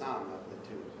is the sum of the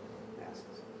 2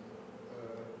 masses.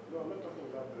 No, I'm not talking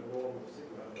about the norm of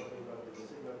sigma, I'm talking about the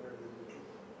sigma paired with the truth.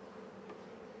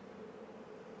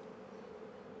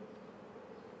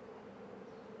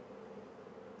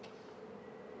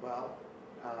 Well,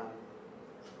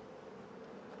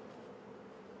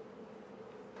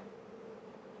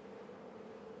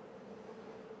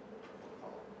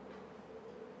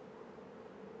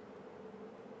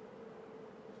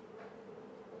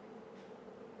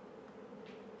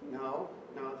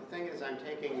 no, the thing is I'm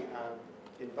taking,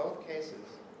 in both cases,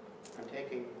 I'm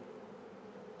taking,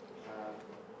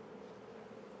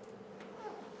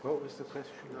 What was the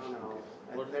question?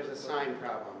 there's a sign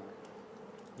problem.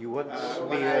 You want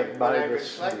When I sphere minus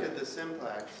reflected sphere. the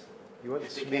simplex, You want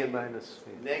it sphere became minus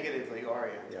sphere. negatively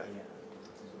oriented.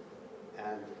 Yeah.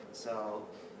 And so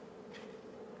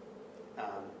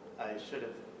I should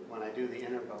have, when I do the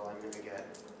interval, I'm going to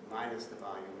get minus the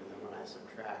volume, and then when I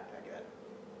subtract, I get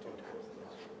 2 times the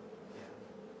volume. Yeah.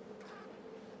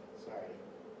 Sorry.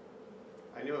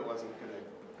 I knew it wasn't going to,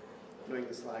 doing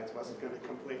the slides wasn't going to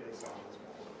completely solve this problem.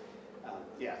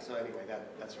 Yeah, so anyway,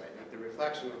 that's right. The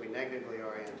reflection will be negatively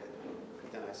oriented,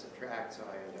 but then I subtract, so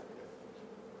I end up with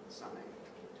summing.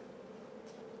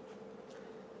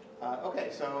 Okay,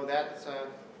 so that's,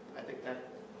 I think that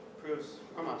proves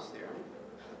Gromov's theorem,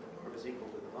 that the norm is equal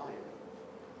to the volume.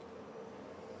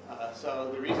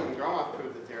 So the reason Gromov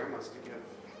proved the theorem was to give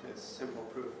this simple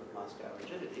proof of Moscow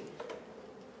rigidity.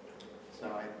 So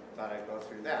I thought I'd go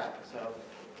through that. So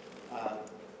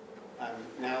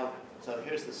so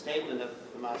here's the statement of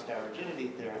the Moscow rigidity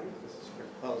theorem. This is for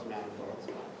closed manifolds.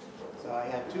 So I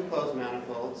have 2 closed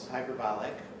manifolds,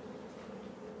 hyperbolic,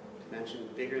 dimension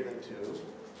bigger than 2.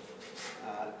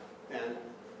 And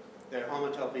they're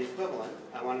homotopy equivalent.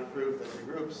 I want to prove that the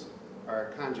groups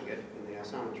are conjugate in the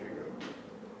isometry group,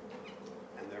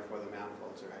 and therefore the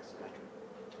manifolds are isometric.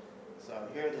 So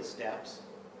here are the steps.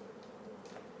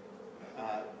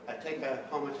 I take a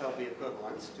homotopy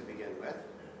equivalence to begin with,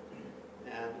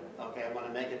 and okay, I want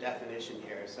to make a definition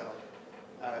here. So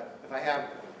if I have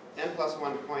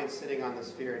n+1 points sitting on the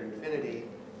sphere at infinity,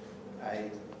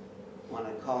 I want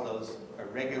to call those a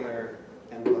regular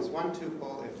n+1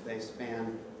 tuple if they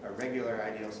span a regular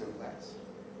ideal simplex.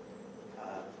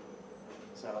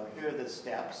 So here are the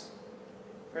steps.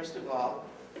 First of all,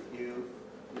 you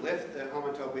lift the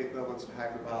homotopy equivalence to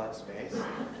hyperbolic space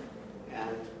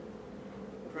and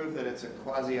prove that it's a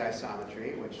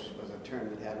quasi-isometry, which was a term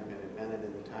that hadn't been invented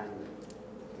in the time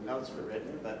the notes were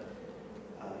written, but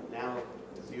now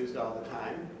is used all the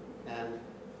time, and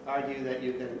argue that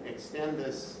you can extend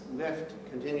this lift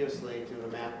continuously to a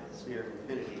map of the sphere of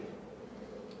infinity.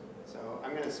 So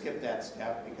I'm going to skip that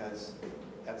step because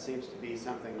that seems to be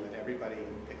something that everybody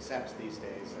accepts these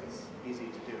days as easy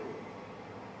to do.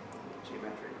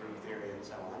 Geometric group theory and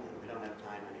so on, and we don't have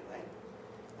time anyway.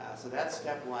 So that's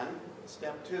step 1.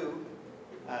 Step 2,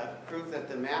 prove that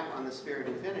the map on the sphere of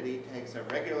infinity takes a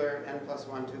regular n+1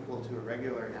 tuple to a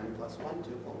regular n+1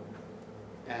 tuple.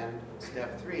 And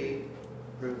step 3,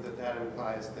 prove that that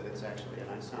implies that it's actually an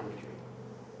isometry.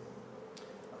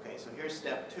 Okay, so here's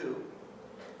step 2.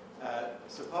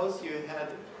 Suppose you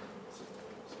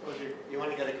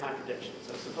want to get a contradiction.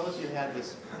 So suppose you had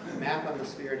this map on the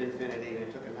sphere at infinity and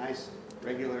it took a nice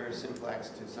regular simplex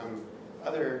to some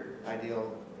other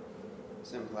ideal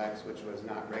simplex which was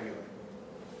not regular.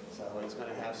 So it's going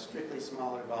to have strictly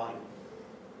smaller volume.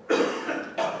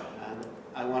 And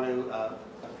I want to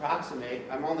approximate,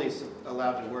 I'm only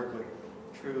allowed to work with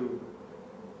true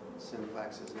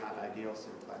simplexes, not ideal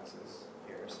simplexes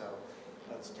here. So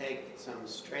let's take some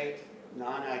straight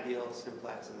non-ideal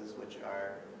simplexes which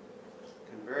are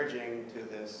converging to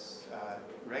this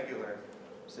regular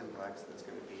simplex that's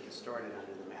going to be distorted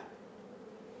under the map.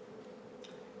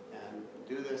 And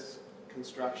do this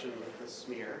construction with the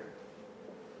smear,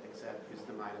 except use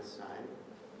the minus sign,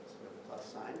 with the plus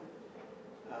sign.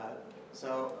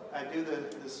 So I do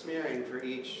the smearing for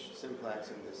each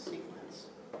simplex in this sequence.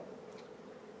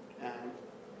 And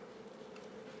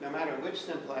no matter which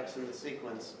simplex in the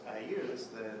sequence I use,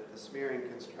 the smearing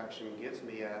construction gives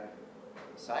me a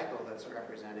cycle that's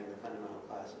representing the fundamental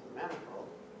class of the manifold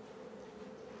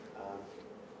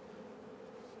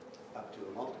up to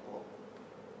a multiple.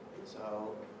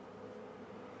 So,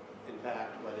 in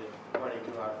fact, according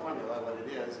to our formula, what it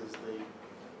is the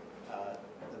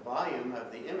volume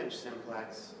of the image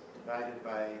simplex divided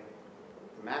by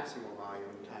the maximal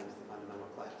volume times the fundamental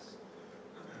class.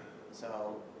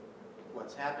 So,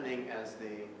 what's happening as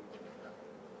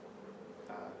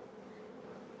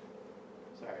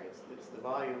it's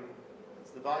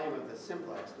the volume of the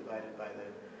simplex divided by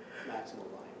the maximal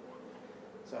volume.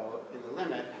 So in the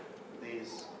limit,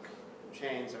 these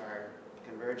chains are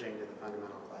converging to the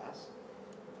fundamental class.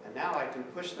 And now I can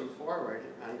push them forward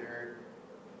under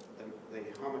the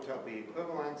homotopy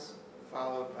equivalence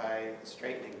followed by the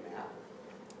straightening map.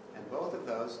 And both of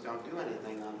those don't do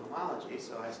anything on homology,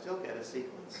 so I still get a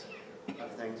sequence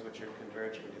of things which are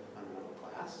converging to the fundamental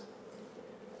class.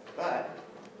 But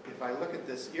if I look at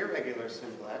this irregular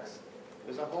simplex,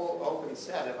 there's a whole open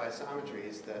set of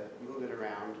isometries that move it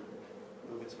around,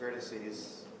 move its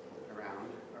vertices around,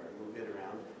 or move it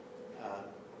around.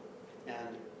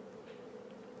 And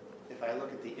if I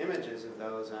look at the images of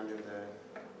those under the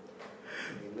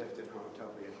lifted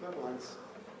homotopy equivalence,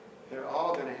 they're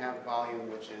all going to have volume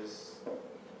which is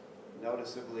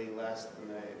noticeably less than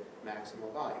the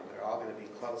maximal volume. They're all going to be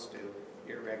close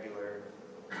to irregular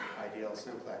ideal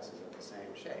simplexes of the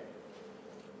same shape.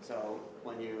 So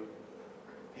when you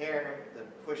pair the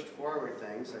pushed forward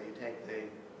thing, so you take the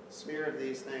smear of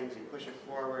these things, you push it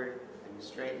forward, and you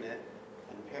straighten it,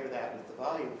 and pair that with the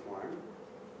volume form,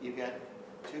 you get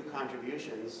two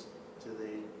contributions to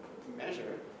the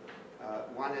measure.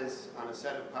 One is on a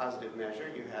set of positive measure,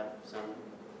 you have some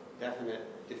definite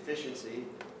deficiency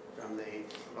from the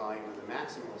volume of the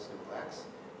maximal simplex,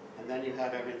 and then you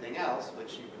have everything else,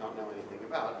 which you don't know anything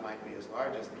about. It might be as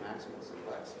large as the maximal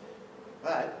simplex.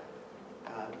 But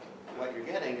what you're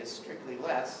getting is strictly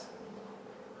less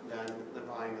than the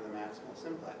volume of the maximal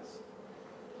simplex.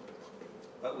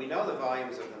 But we know the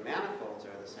volumes of the manifolds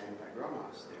are the same by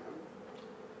Gromov's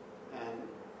theorem. And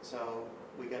so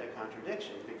we get a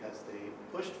contradiction because the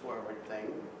pushed forward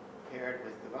thing paired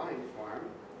with the volume form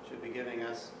should be giving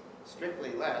us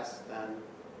strictly less than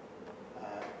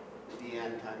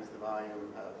dn times the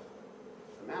volume of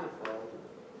the manifold,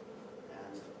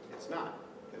 and it's not,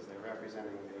 because they're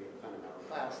representing the fundamental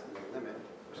class, and the limit,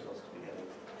 we're supposed to be getting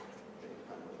the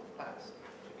fundamental class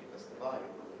to give us the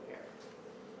volume when we pair.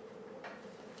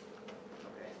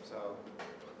 Okay, so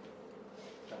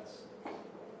that's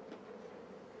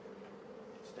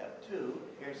step 2.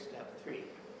 Here's step 3.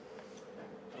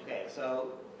 Okay,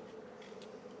 so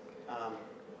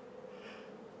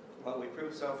what we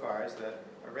proved so far is that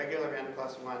a regular n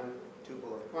plus 1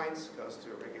 tuple of points goes to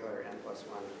a regular n plus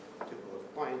 1 tuple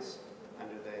of points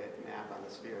under the map on the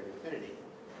sphere at infinity.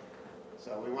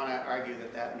 So we want to argue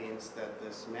that that means that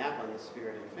this map on the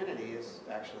sphere at infinity is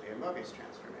actually a Mobius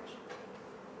transformation.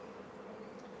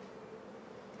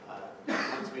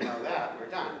 Once we know that, we're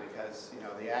done, because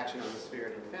the action on the sphere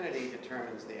at infinity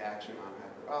determines the action on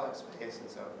hyperbolic space, and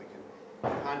so if we can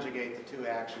conjugate the two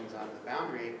actions on the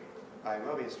boundary by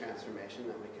Mobius transformation,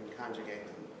 then we can conjugate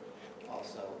them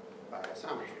also by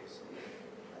isometries in the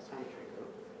isometry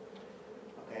group.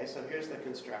 Okay, so here's the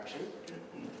construction.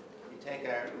 You take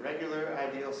a regular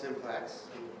ideal simplex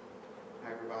in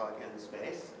hyperbolic n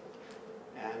space,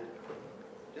 and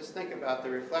just think about the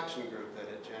reflection group that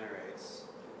it generates,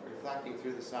 reflecting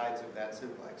through the sides of that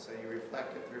simplex. So you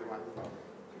reflect it through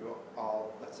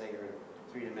all, let's say you're in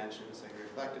 3 dimensions, so you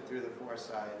reflect it through the 4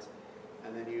 sides,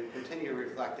 and then you continue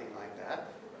reflecting like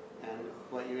that. And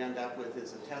what you end up with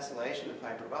is a tessellation of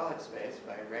hyperbolic space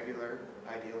by a regular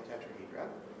ideal tetrahedra.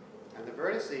 And the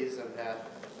vertices of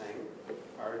that thing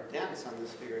are dense on the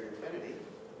sphere at infinity.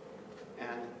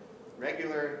 And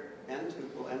regular n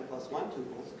plus 1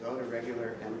 tuples go to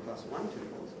regular n plus 1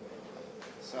 tuples.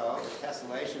 So the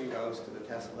tessellation goes to the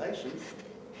tessellation.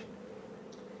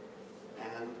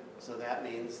 And so that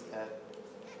means that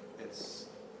it's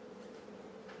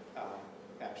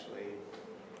actually,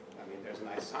 there's an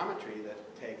isometry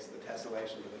that takes the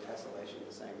tessellation to the tessellation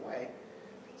the same way.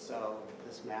 So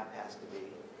this map has to be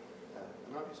a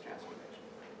Mobius transformation.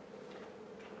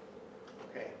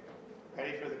 Okay,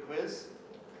 ready for the quiz?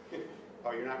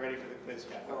 Oh, you're not ready for the quiz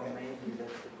yet? Oh, Okay. maybe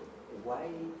that's the, why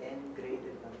n greater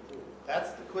than 2?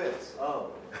 That's the quiz.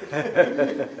 Oh.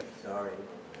 Sorry.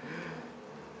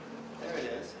 There it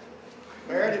is.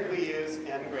 Where did we use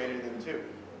n greater than 2?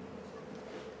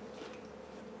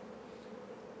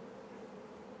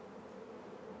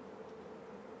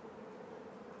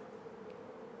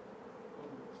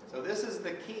 So this is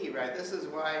the key, right? This is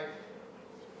why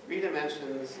 3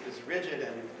 dimensions is rigid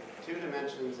and 2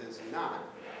 dimensions is not,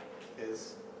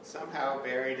 is somehow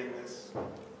buried in this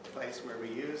place where we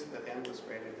use the n was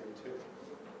greater than 2.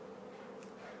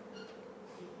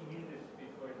 You need it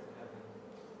before it happens.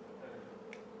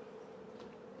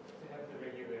 To have the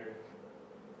regular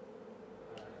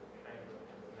triangle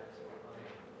maximum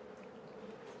volume.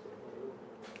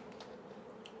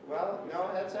 Well, no,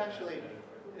 that's actually,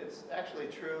 it's actually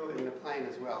true in the plane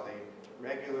as well. The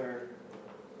regular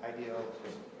ideal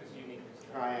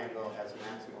triangle has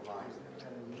maximal volume.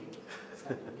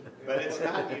 But it's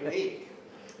not unique.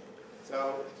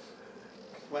 So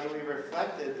when we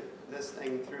reflected this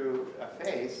thing through a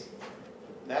face,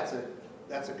 that's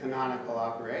a canonical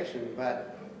operation,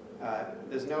 but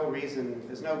there's no reason,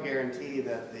 there's no guarantee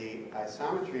that the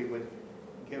isometry would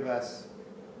give us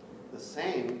the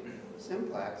same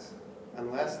simplex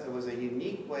unless there was a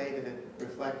unique way to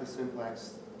reflect the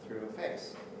simplex through a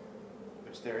face,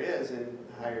 which there is in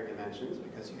higher dimensions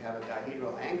because you have a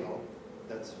dihedral angle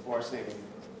that's forcing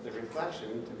the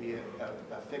reflection to be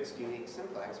a fixed unique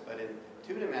simplex. But in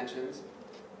 2 dimensions,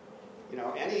 you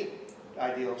know, any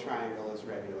ideal triangle is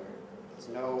regular. There's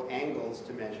no angles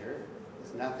to measure.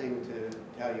 There's nothing to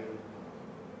tell you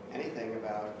anything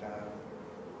about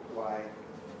why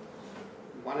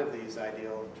one of these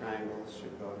ideal triangles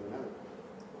should go to another.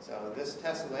 So this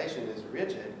tessellation is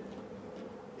rigid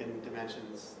in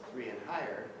dimensions 3 and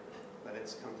higher, but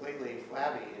it's completely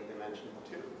flabby in dimension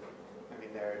 2. I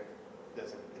mean,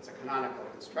 it's a canonical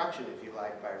construction, if you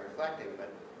like, by reflecting,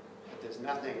 but there's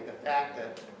nothing, the fact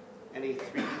that any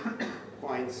 3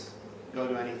 points go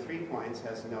to any 3 points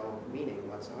has no meaning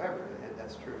whatsoever, and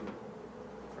that's true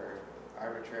for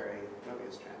arbitrary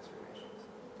Mobius transformations.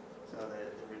 So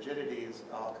the rigidity is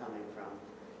all coming from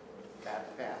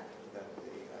that fact that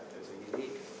there's a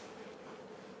unique,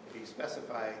 if you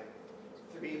specify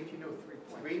 3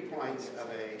 points of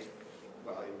a,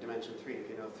 well, in dimension 3, if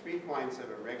you know 3 points of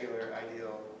a regular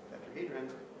ideal tetrahedron,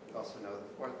 you also know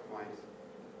the 4th point.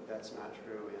 That's not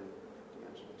true in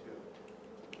dimension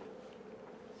 2.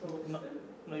 So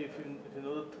No, if you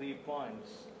know the 3 points,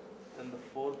 then the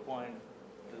 4th point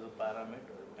is a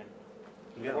parameter.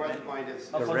 The 4th point is,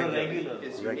 for the regular.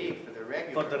 Is unique for the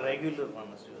regular. For the regular one,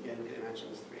 in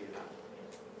dimensions 3 and up.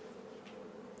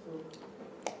 So,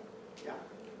 Yeah.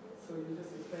 so you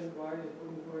just explained why it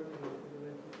wouldn't work in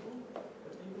dimension 2,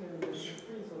 but even in dimension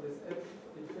 3, so this F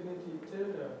infinity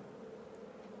tilde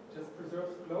just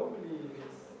preserves globally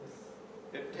this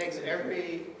It takes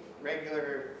every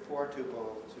regular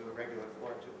 4-tuple to a regular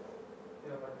 4-tuple.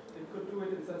 yeah, but it could do it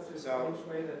in such a So- strange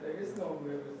way that there is no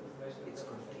Mobius transformation. It's at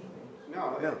the same continuous.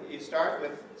 No, Yeah. you start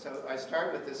with, so I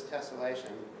start with this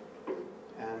tessellation,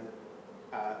 and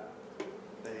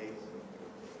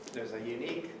there's a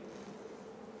unique,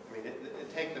 I mean,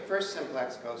 the first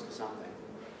simplex goes to something,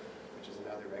 which is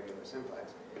another regular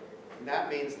simplex. And that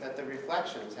means that the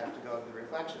reflections have to go to the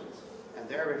reflections, and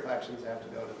their reflections have to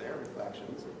go to their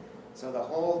reflections. So the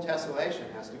whole tessellation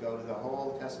has to go to the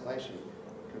whole tessellation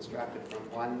constructed from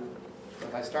one. So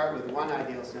if I start with one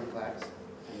ideal simplex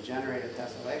and generate a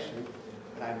tessellation,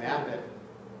 and I map it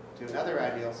to another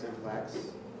ideal simplex,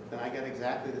 then I get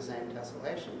exactly the same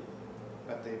tessellation.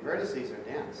 But the vertices are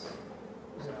dense,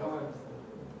 so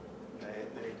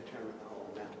they determine the whole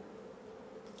map.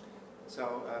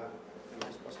 So am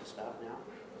I supposed to stop now?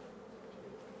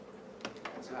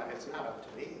 It's not up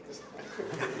to me.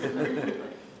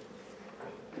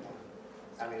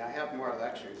 I mean, I have more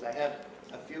lectures. I had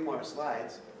a few more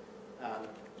slides,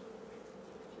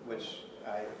 which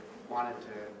I wanted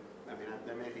to, I mean,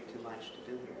 there may be too much to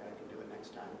do here. I can do it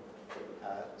next time.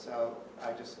 So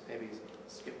I just maybe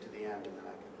skip to the end and then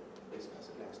I can discuss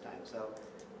it next time. So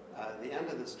the end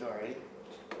of the story,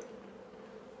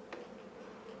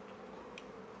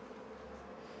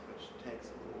 which takes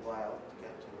a little while to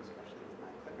get to, especially with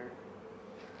my clicker.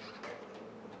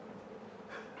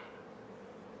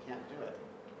 Can't do it.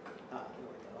 Ah, here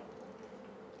we go.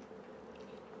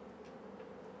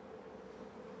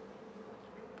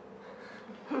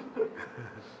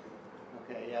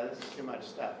 Okay, yeah, this is too much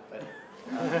stuff, but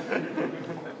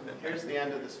here's the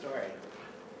end of the story,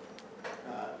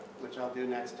 which I'll do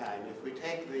next time. If we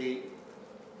take the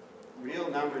real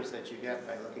numbers that you get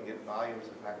by looking at volumes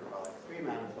of hyperbolic 3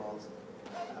 manifolds,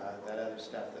 that other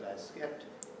stuff that I skipped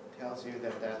tells you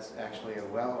that that's actually a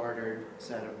well-ordered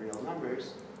set of real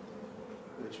numbers,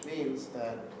 which means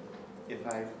that if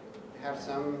I have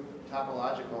some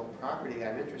topological property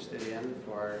I'm interested in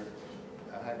for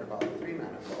a hyperbolic 3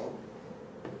 manifold,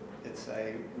 it's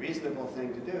a reasonable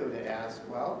thing to do to ask,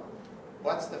 well,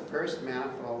 what's the first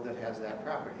manifold that has that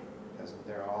property? Because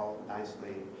they're all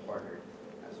nicely ordered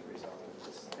as a result of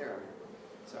this theorem.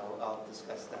 So I'll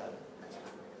discuss that next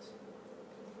time, I guess.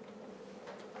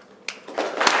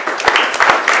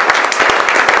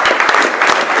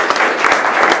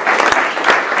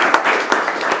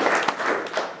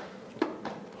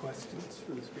 Questions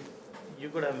for the speaker? You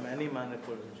could have many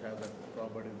manifolds which have that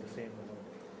property the same amount.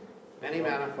 Many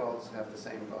manifolds have the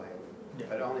same volume, Yeah.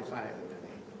 but only finitely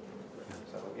many.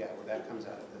 So yeah, well, that comes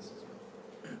out of this as well.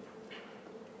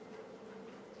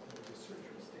 The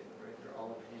surgery statement, right? They're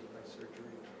all obtained by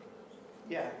surgery.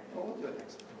 Yeah, well, we'll do it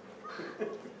next time.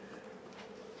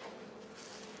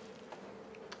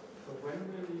 So when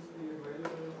will these be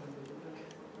available on the internet?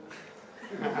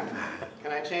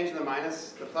 change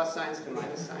the plus signs to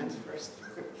minus signs first?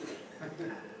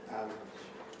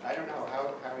 I don't know,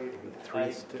 how you do that?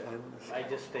 Threes to ends. I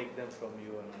just take them from you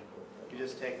and I put them. You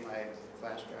just take my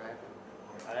flash drive?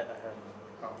 I have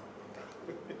Oh.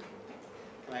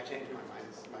 Can I change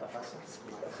my plus signs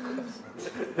to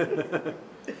minus?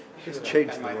 Just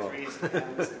change And them my all. threes to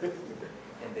ends?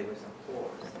 And there were some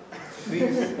fours.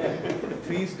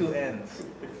 threes to ends.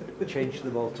 Change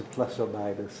them all to plus or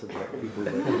minus and let people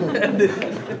know.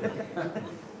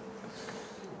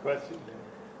 Question?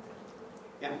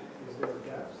 Yeah. Is there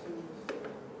gaps in this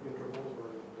intervals or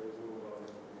there's no?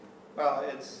 Well,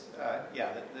 it's,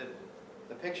 yeah,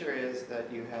 the picture is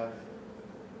that you have,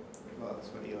 well, that's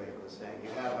what Ilya was saying. You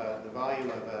have the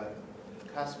volume of a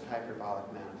cusp hyperbolic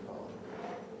manifold,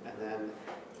 and then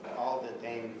all the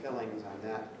Dane fillings on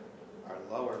that are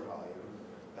lower volume,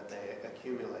 but they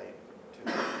accumulate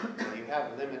to, so you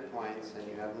have limit points, and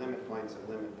you have limit points of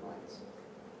limit points.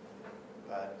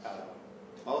 But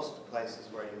most places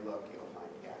where you look, you'll find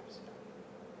gaps.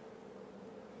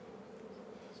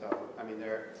 So, I mean,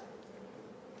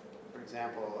 for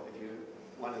example, if you,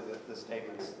 one of the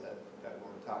statements that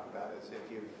we'll talk about is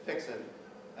if you fix a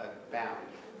bound,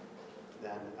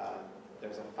 then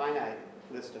there's a finite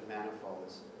list of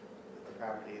manifolds with the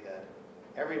property that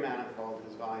every manifold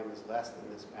whose volume is less than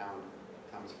this bound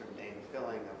comes from Dane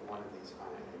filling of one of these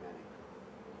finitely many.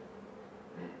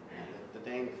 And the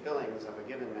Dane fillings of a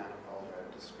given manifold are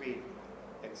discrete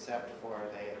except for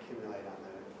they accumulate on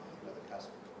the volume of the cusp.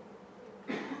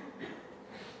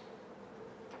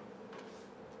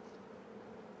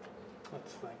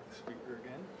 Let's thank the speaker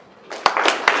again.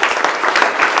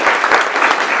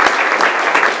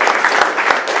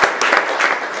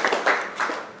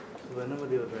 Whenever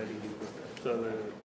you're ready, you put that. So the